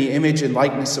live in the image and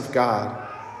likeness of God?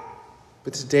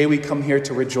 But today we come here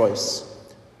to rejoice,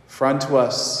 for unto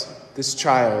us this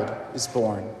child is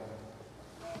born.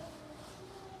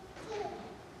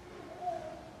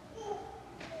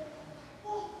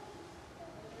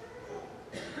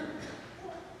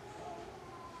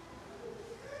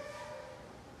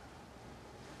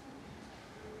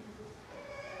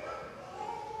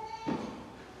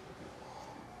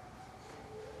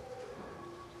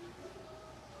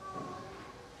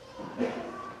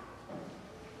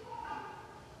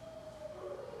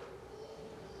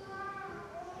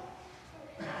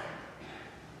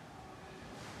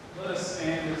 Let us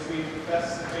stand as we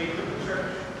profess the faith of the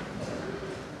Church.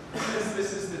 Since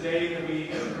this is the day that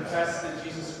we profess that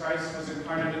Jesus Christ was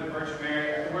incarnate of the Virgin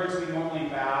Mary, at the words we normally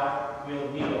bow,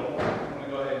 we'll kneel. I'm going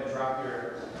to go ahead and drop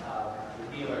your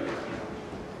kneeler.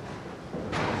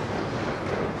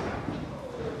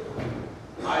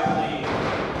 I believe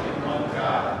in one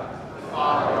God, the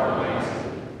Father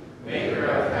Almighty, maker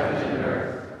of heaven and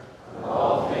earth, of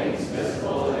all things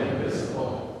visible and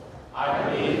invisible. I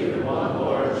believe in one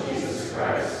Lord Jesus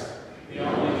Christ, the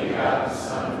only begotten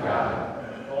Son of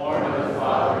God, born of the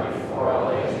Father before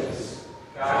all ages,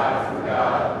 God from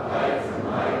God, light from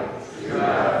light, true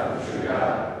God from true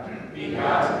God,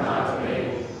 begotten, not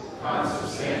made,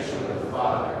 consubstantial with the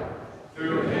Father.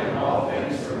 Through him all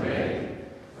things were made.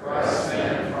 For our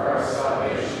sin and for our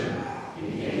salvation,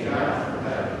 he came down from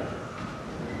heaven.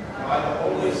 By the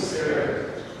Holy Spirit,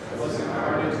 was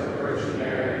incarnate of the Virgin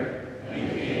Mary, and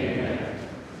became man.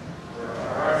 For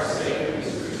our sake he was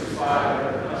crucified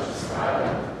under Pontius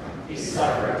Pilate. He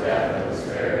suffered death and was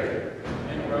buried,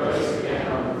 and rose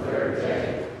again on the third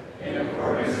day, in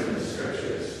accordance with the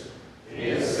Scriptures.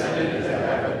 He ascended into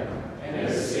heaven, and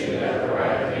is seated at the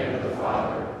right hand of the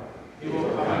Father. He will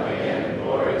come again in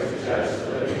glory to judge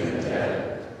the living and the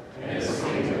dead, and his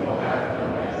kingdom will have no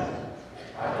end.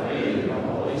 I believe in the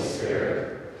Holy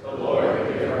Spirit, the Lord,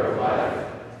 the giver of life,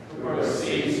 who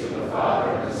proceeds from the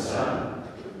Father and the Son,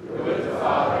 who with the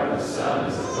Father and the Son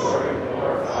is adored and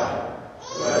glorified,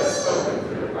 who has spoken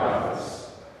through the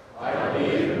prophets. I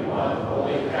believe in one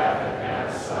holy Catholic and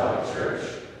Apostolic Church.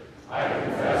 I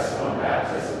confess one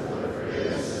baptism for the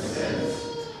forgiveness of sins,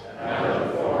 and I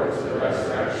look forward to the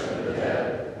resurrection of the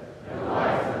dead and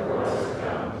life of the world to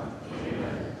come.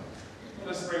 Amen.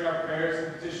 Let us bring our prayers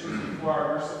and petitions before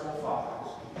our merciful Father.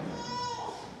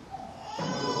 For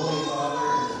the Holy Father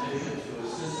and the bishops who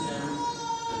assist him,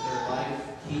 that their life,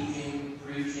 teaching,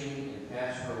 preaching, and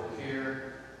pastoral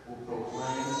care will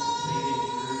proclaim the saving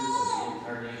truth of the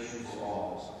incarnation to all.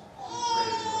 We pray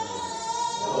for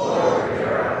the Lord. Lord,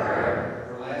 hear our prayer.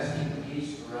 For lasting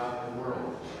peace throughout the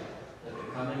world, that the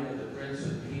coming of the Prince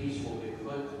of Peace will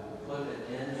put an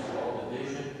end to all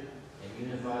division and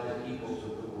unify the peoples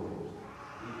of the world.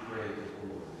 We pray to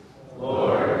the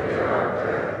Lord. Lord, hear our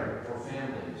prayer. For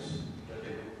families, that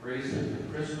the grace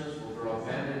of Christmas will draw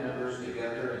family members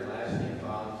together in lasting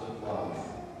bonds of love.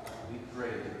 We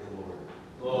pray to the Lord.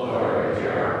 Lord,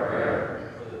 hear our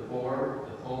prayer. For the poor,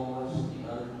 the homeless,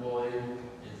 the unemployed, and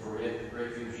for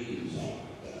refugees,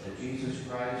 that Jesus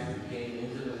Christ, who came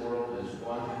into the world as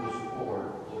one who was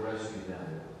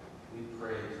We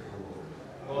pray to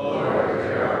the Lord. Lord,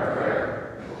 hear our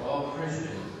prayer. For all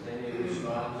Christians, they may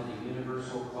respond to the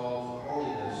universal call to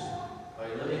holiness by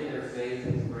living their faith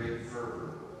with great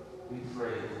fervor. We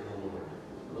pray to the Lord.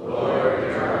 Lord,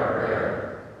 hear our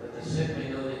prayer. That the sick may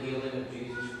know the healing of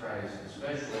Jesus Christ,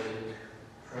 especially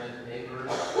Trent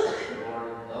Akers,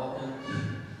 Lauren Elkins,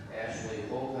 Ashley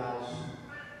Holthouse,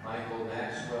 Michael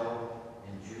Maxwell,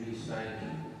 and Judy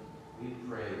Steinke. We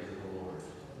pray to the Lord.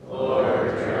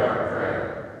 Lord, hear our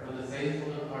prayer. For the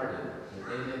faithful departed, that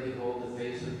they may behold the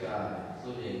face of God,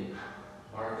 including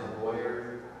Martha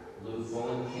Boyer, Lou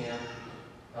Fullenkamp,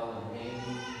 Helen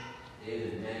Haney,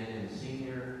 David Mangan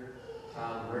Sr.,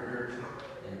 Tom Rickert,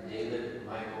 and David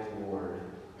Michael Ward.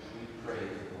 We pray to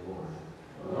the Lord.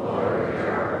 Lord, hear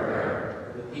our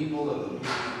prayer. For the people of the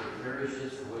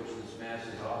parishes for which this Mass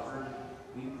is offered,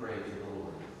 we pray to the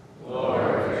Lord.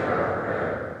 Lord, hear our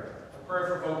prayer. The prayer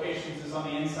for vocations is on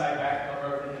the inside back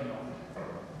cover of the hymnal.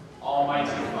 Almighty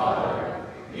Father,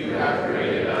 You have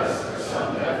created us for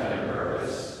some definite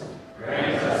purpose.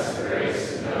 Grant us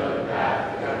grace to know the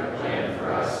path you have planned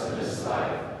for us in this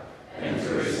life, and to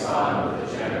respond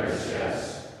with a generous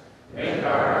yes. Make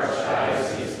our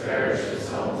archdiocese, parishes,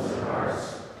 homes, and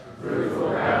hearts fruitful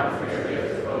ground for your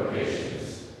gift of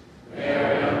vocations. May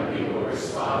our young people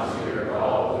respond to your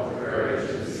call with courage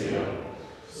and zeal.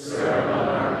 Stir among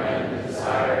our men the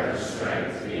desire and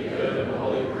strength to be good and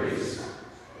holy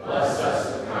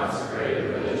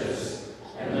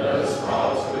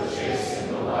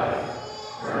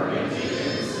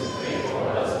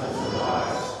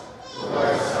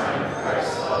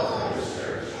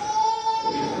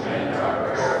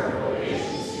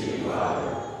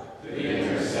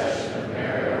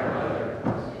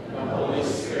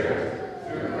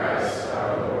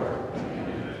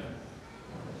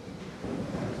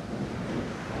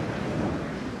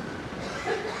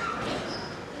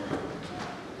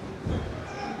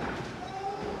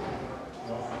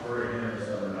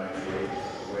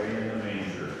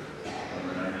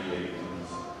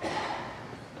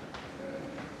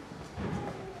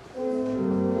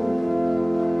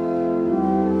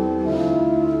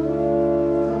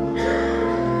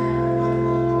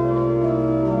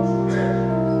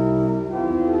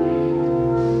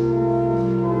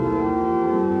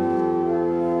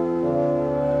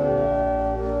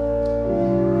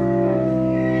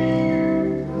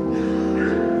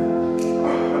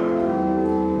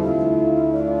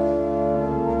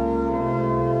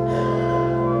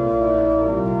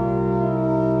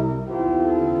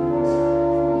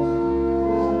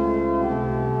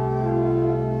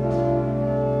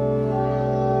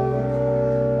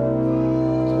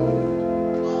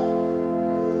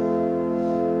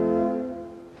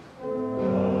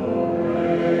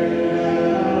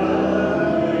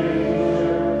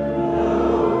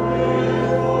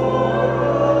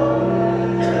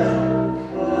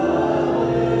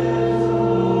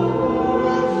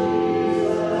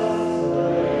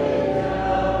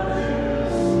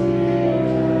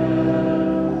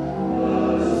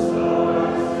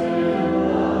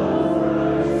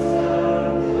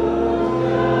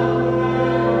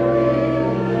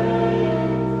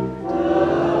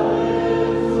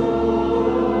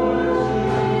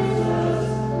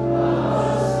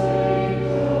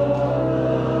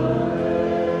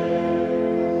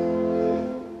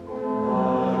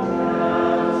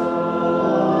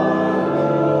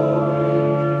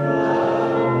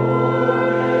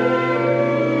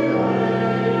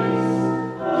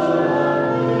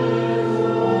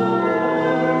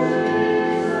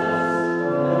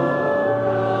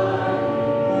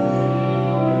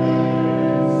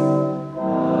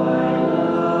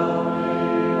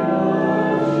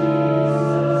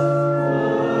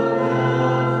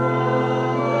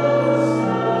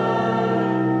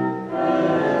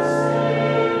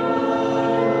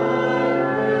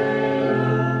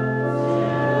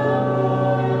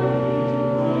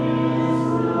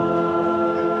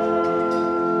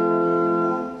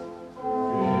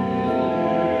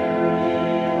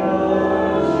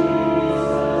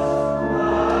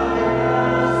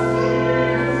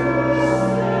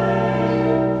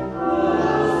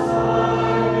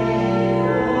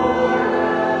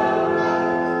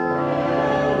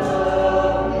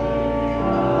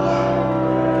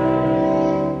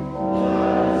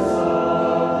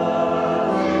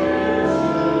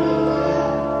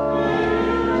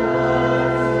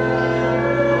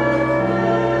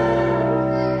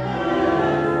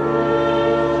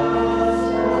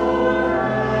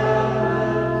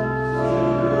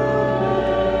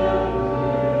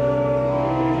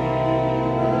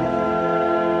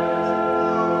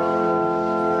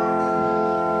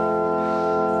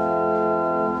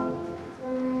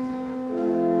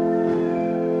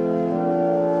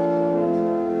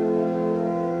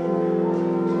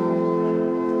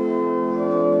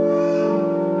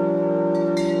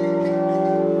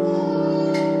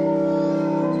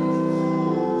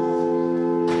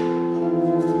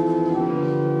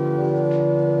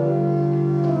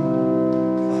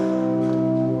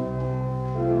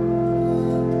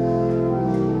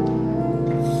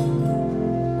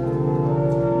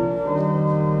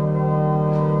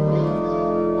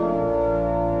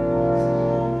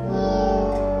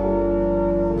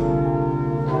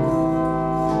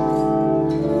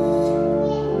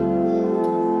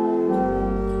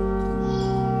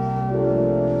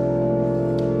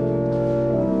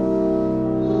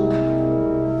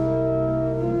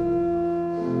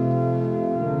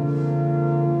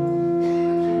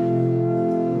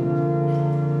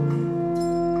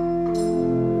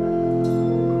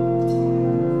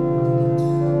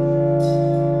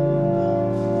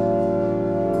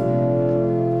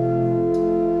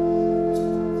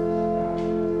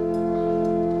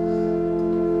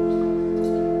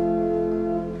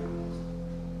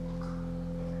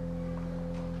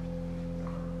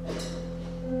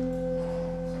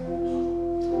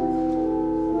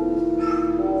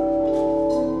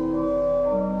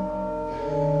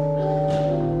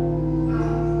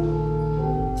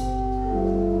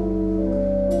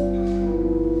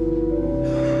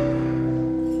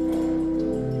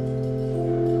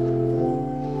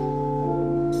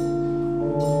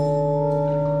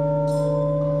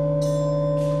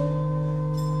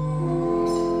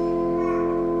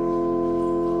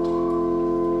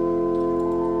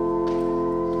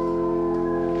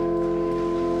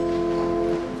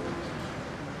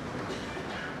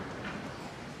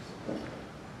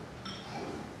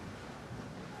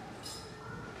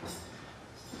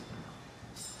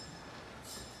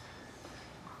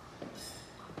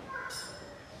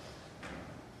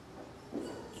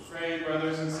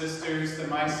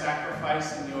my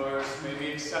sacrifice and yours may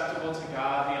be acceptable to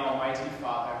God, the Almighty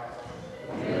Father.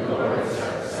 May the Lord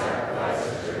accept the sacrifice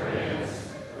at your hands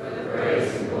for the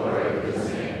praise and glory of his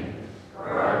name, for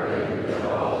our good and good of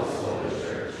all his holy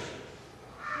church.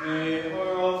 May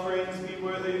our offerings be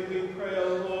worthy, we pray,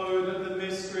 O Lord, of the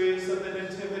mysteries of the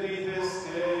Nativity this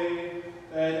day,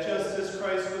 that just as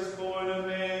Christ was born of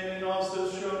man and also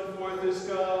shone forth as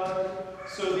God,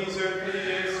 so these earthly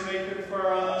days may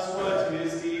confer on us what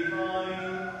is divine,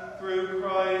 through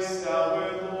Christ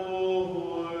our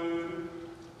Lord.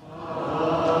 Amen.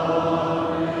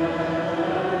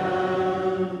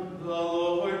 The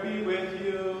Lord be with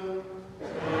you.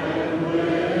 And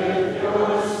with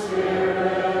your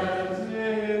spirit.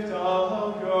 Lift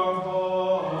up your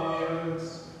hearts.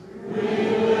 We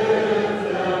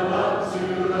lift them up to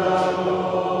the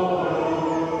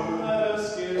Lord. Let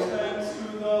us give thanks to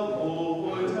the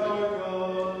Lord our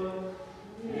God.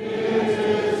 It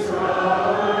is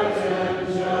right and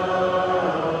just.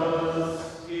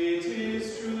 It is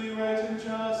truly right and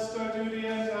just, our duty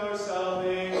and our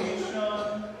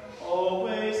salvation,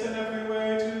 always and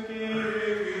everywhere to give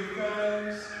you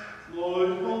thanks, Lord,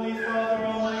 Holy Father,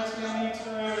 Almighty and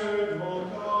eternal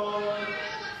God,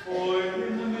 for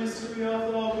in the mystery of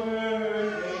the Word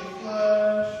made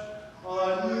flesh, a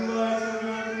new light of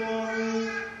your glory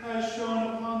has shone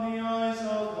upon the eyes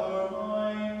of our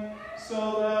mind, so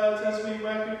that as we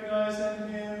recognize in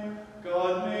him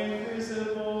God made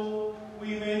visible, we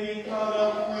may be caught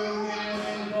up through him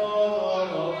in God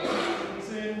all things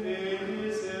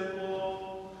invisible.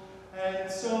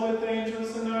 And so with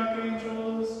angels and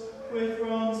archangels, with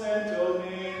thrones and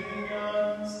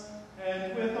dominions,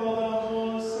 and with all the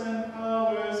hosts and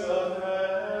powers of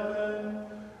heaven,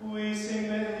 we sing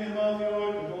the hymn of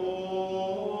your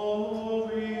glory,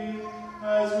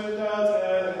 as without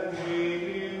end we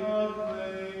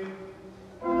acclaim.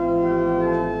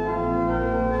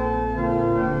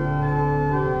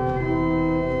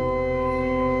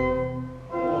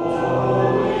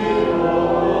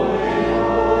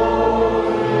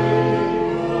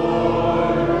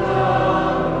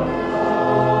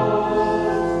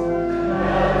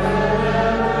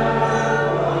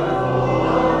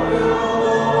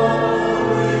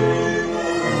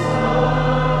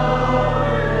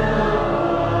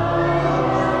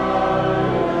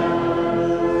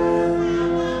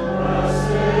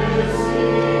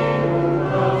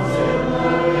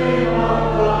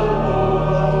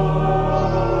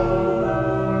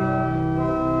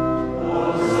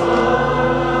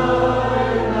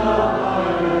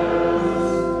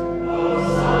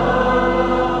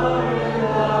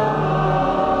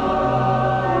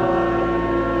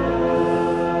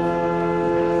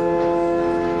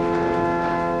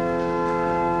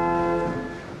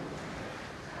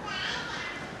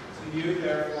 To you,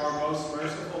 therefore, most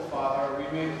merciful Father, we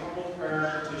make humble prayer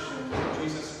and petition through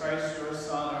Jesus Christ, your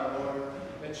Son, our Lord,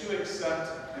 that you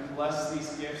accept and bless these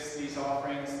gifts, these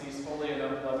offerings, these holy and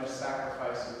unblemished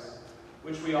sacrifices,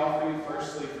 which we offer you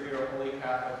firstly for your holy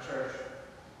Catholic Church.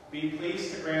 Be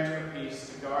pleased to grant her peace,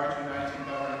 to guard, unite, and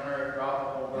govern her throughout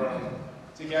the whole world,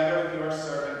 together with your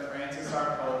servant Francis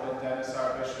our Pope and Dennis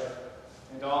our Bishop,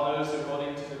 and all those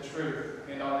devoting to the truth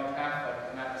and on the Catholic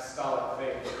and Apostolic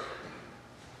faith.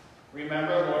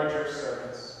 Remember, Lord, your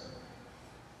servants,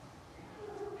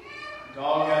 and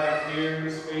all gathered here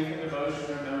whose faith and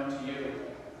devotion are known to you.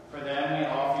 For them we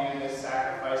offer you this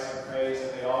sacrifice and praise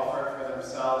that they offer for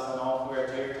themselves and all who are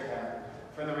dear to them,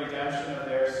 for the redemption of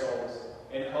their souls,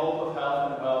 in hope of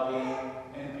health and well-being,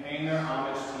 and paying their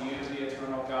homage to you, the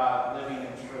eternal God, living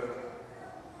and true.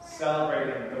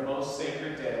 Celebrating the most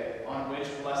sacred day on which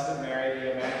Blessed Mary,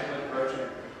 the Immaculate Virgin,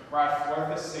 brought forth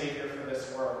a Savior for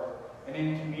this world, and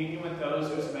in communion with those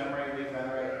whose memory we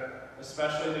venerate,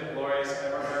 especially the glorious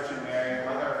ever-Virgin Mary,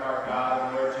 Mother of our God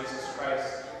and Lord Jesus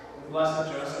Christ, and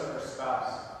blessed Joseph, her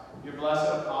spouse, your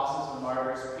blessed apostles and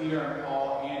martyrs, Peter and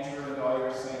Paul, Andrew, and all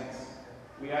your saints.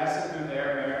 We ask that through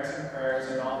their merits and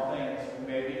prayers in all things we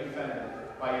may be defended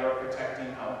by your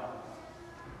protecting help.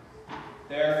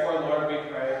 Therefore, Lord, we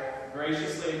pray,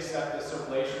 graciously accept this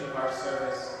oblation of our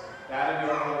service, that of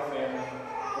your whole family.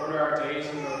 Order our days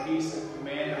in your peace and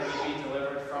command that we be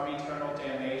delivered from eternal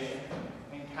damnation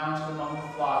and counted among the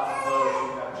flock of those you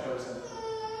have chosen.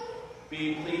 Be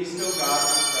pleased, O God,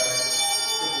 we pray,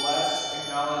 to bless,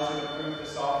 acknowledge, and approve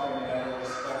this offering in every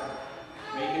respect.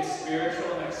 Make it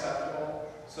spiritual and acceptable,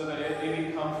 so that it may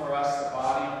become for us the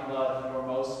body and blood of your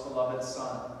most beloved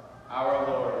Son, our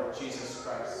Lord, Jesus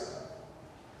Christ.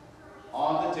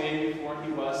 On the day before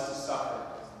he was to suffer,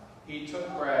 he took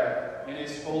bread in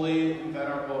his holy and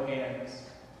venerable hands,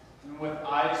 and with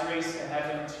eyes raised to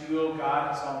heaven to you, O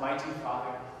God, his almighty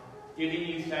Father, Giving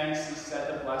you thanks, he said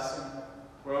the blessing,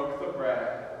 broke the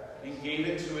bread, and gave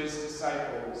it to his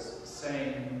disciples,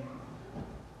 saying,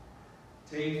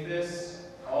 "Take this,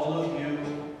 all of you,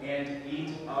 and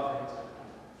eat of it,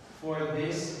 for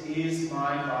this is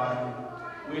my body,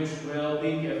 which will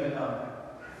be given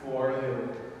up for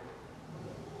you."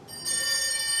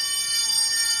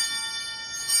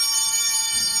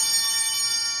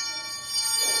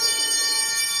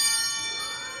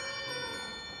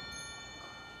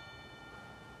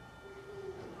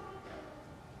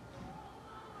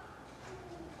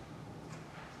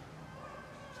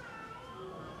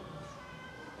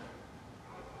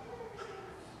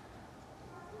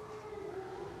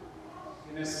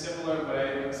 In a similar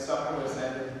way, when supper was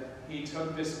ended, he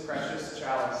took this precious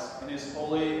chalice in his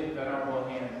holy and venerable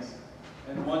hands,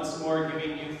 and once more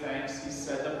giving you thanks, he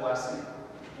said the blessing,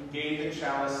 and gave the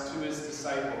chalice to his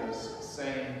disciples,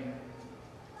 saying,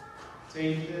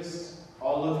 "Take this,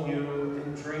 all of you,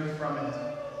 and drink from it,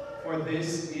 for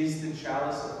this is the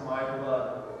chalice of my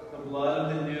blood, the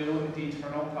blood of the new and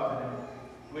eternal covenant,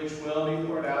 which will be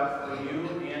poured out for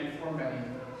you and for many,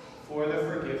 for the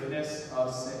forgiveness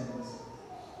of sins.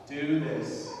 Do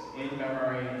this in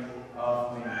memory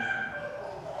of me."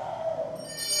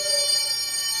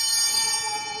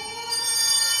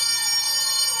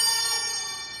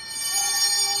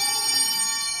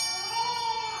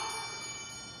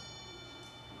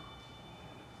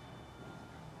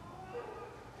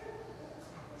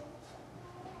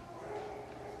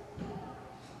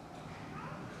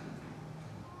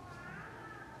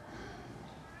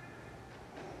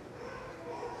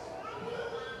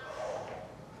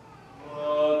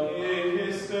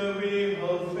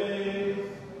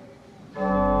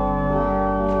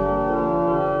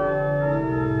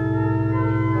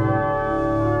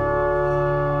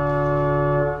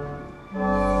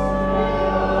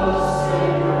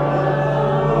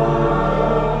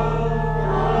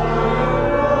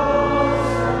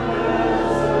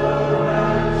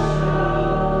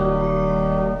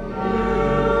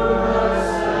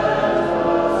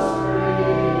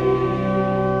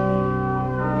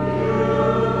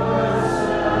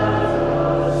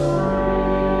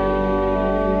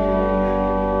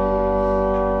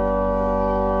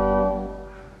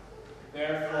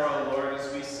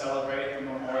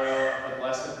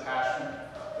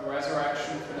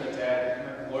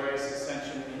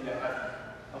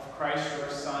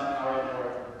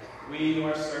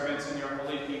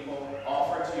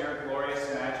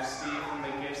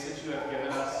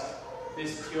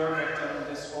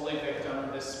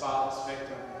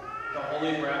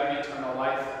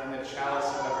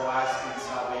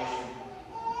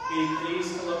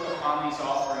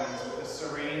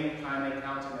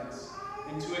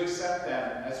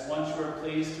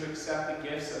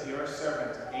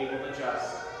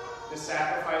 The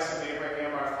sacrifice of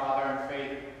Abraham our father in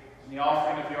faith, and the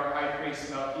offering of your high priest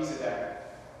Melchizedek,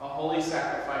 a holy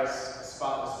sacrifice, a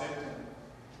spotless victim.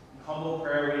 In humble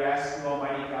prayer we ask you,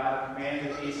 Almighty God, command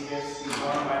that these gifts be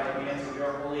borne by the hands of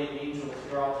your holy angels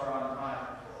to your altar on high,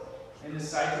 in the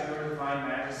sight of your divine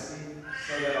majesty,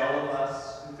 so that all of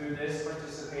us, who through this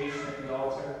participation at the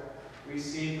altar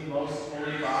receive the most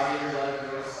holy body and blood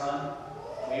of your Son,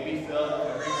 may be filled with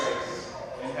every grace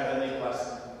and heavenly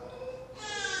blessing.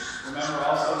 Remember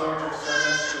also, Lord, your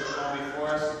servants who have gone before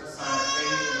us with the sign of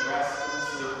faith and rest in the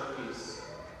sleep of peace.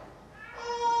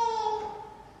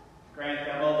 Grant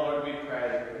them, O Lord, we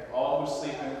pray, all who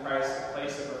sleep in Christ, a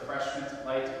place of refreshment,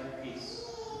 light, and peace.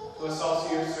 To us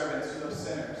also, your servants, who are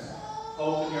sinners,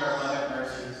 hope in your abundant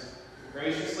mercies.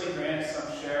 Graciously grant some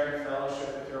share in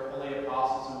fellowship with your holy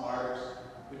apostles and martyrs,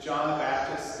 with John the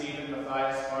Baptist, Stephen,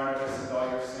 Matthias, Barnabas, and all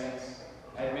your saints.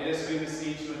 Admit us, we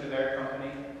beseech you, into their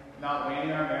company, not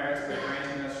waning our merits, but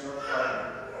granting us your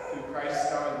pardon, through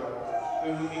Christ our Lord,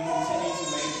 whom we continue to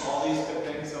make all these good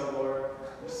things, O Lord,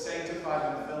 who sanctify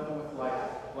them, fill them with life,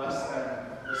 bless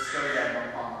them, bestow them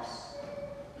upon us.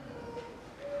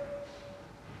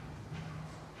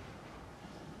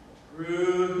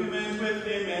 Through him and with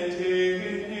him and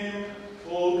taking him,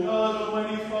 O God,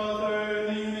 Almighty Father,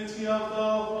 in the unity of the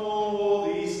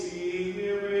Holy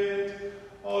Spirit,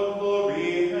 all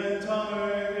glory and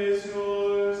honor is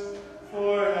yours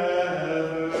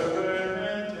forever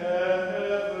and ever.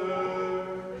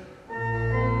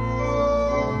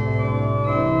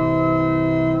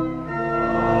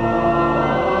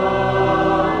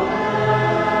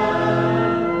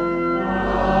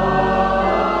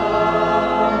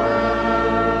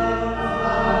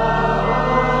 Amen.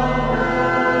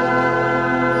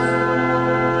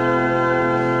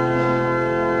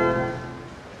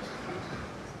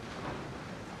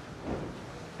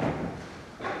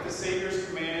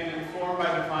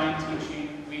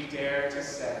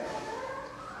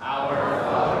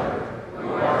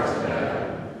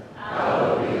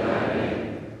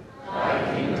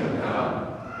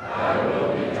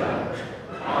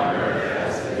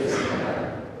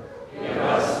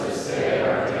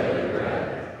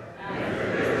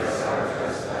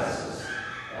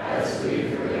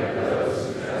 we forgive those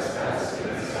who trespass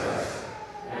against us,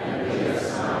 and lead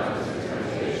us not into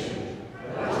temptation,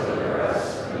 but deliver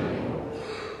us from evil.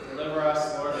 Deliver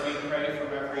us, Lord, we pray,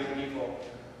 from every evil.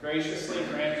 Graciously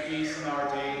grant peace in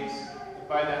our days, that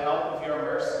by the help of your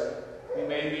mercy we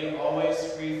may be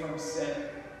always free from sin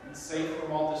and safe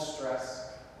from all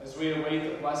distress, as we await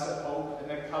the blessed hope and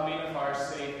the coming of our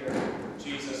Savior,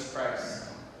 Jesus Christ.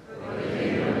 For the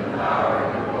kingdom, the power,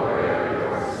 and the glory are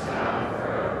yours now and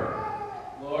forever.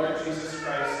 Lord Jesus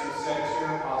Christ, who said to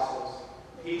your apostles,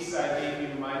 "Peace I leave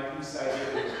you, my peace I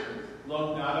give you,"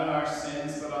 look not on our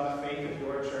sins, but on the faith of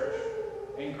your church,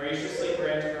 and graciously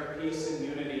grant her peace and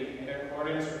unity in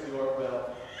accordance with your will,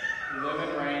 who live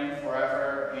and reign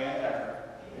forever and ever.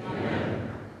 Amen.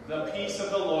 The peace of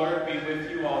the Lord be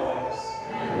with you always.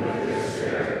 And with your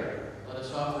spirit. Let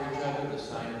us offer each other the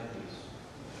sign of peace.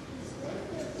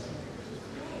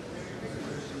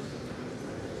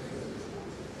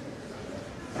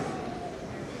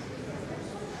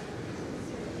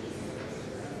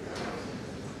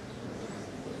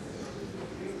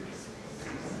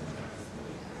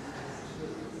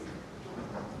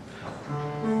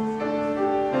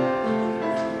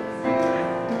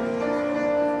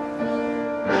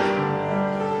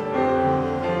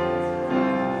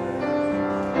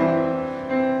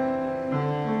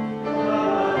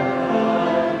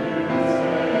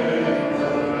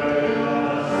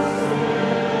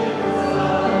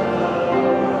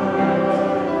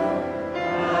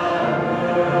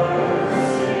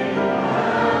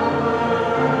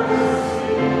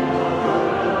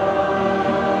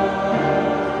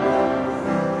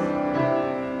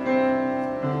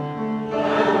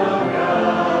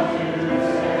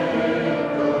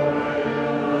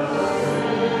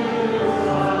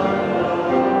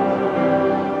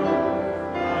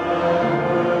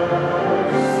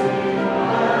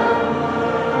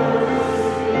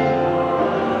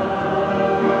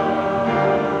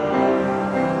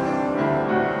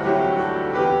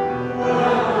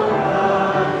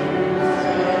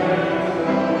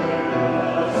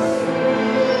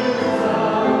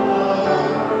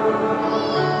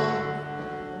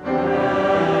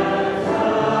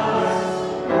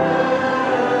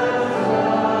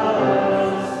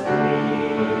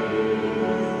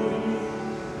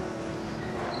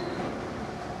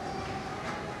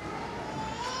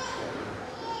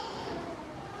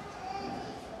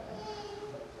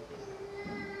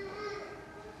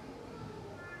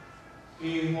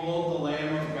 Behold the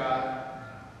Lamb of God.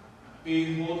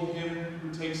 Behold him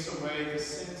who takes away the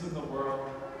sins of the world.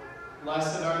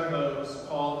 Blessed are those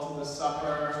called to the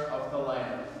supper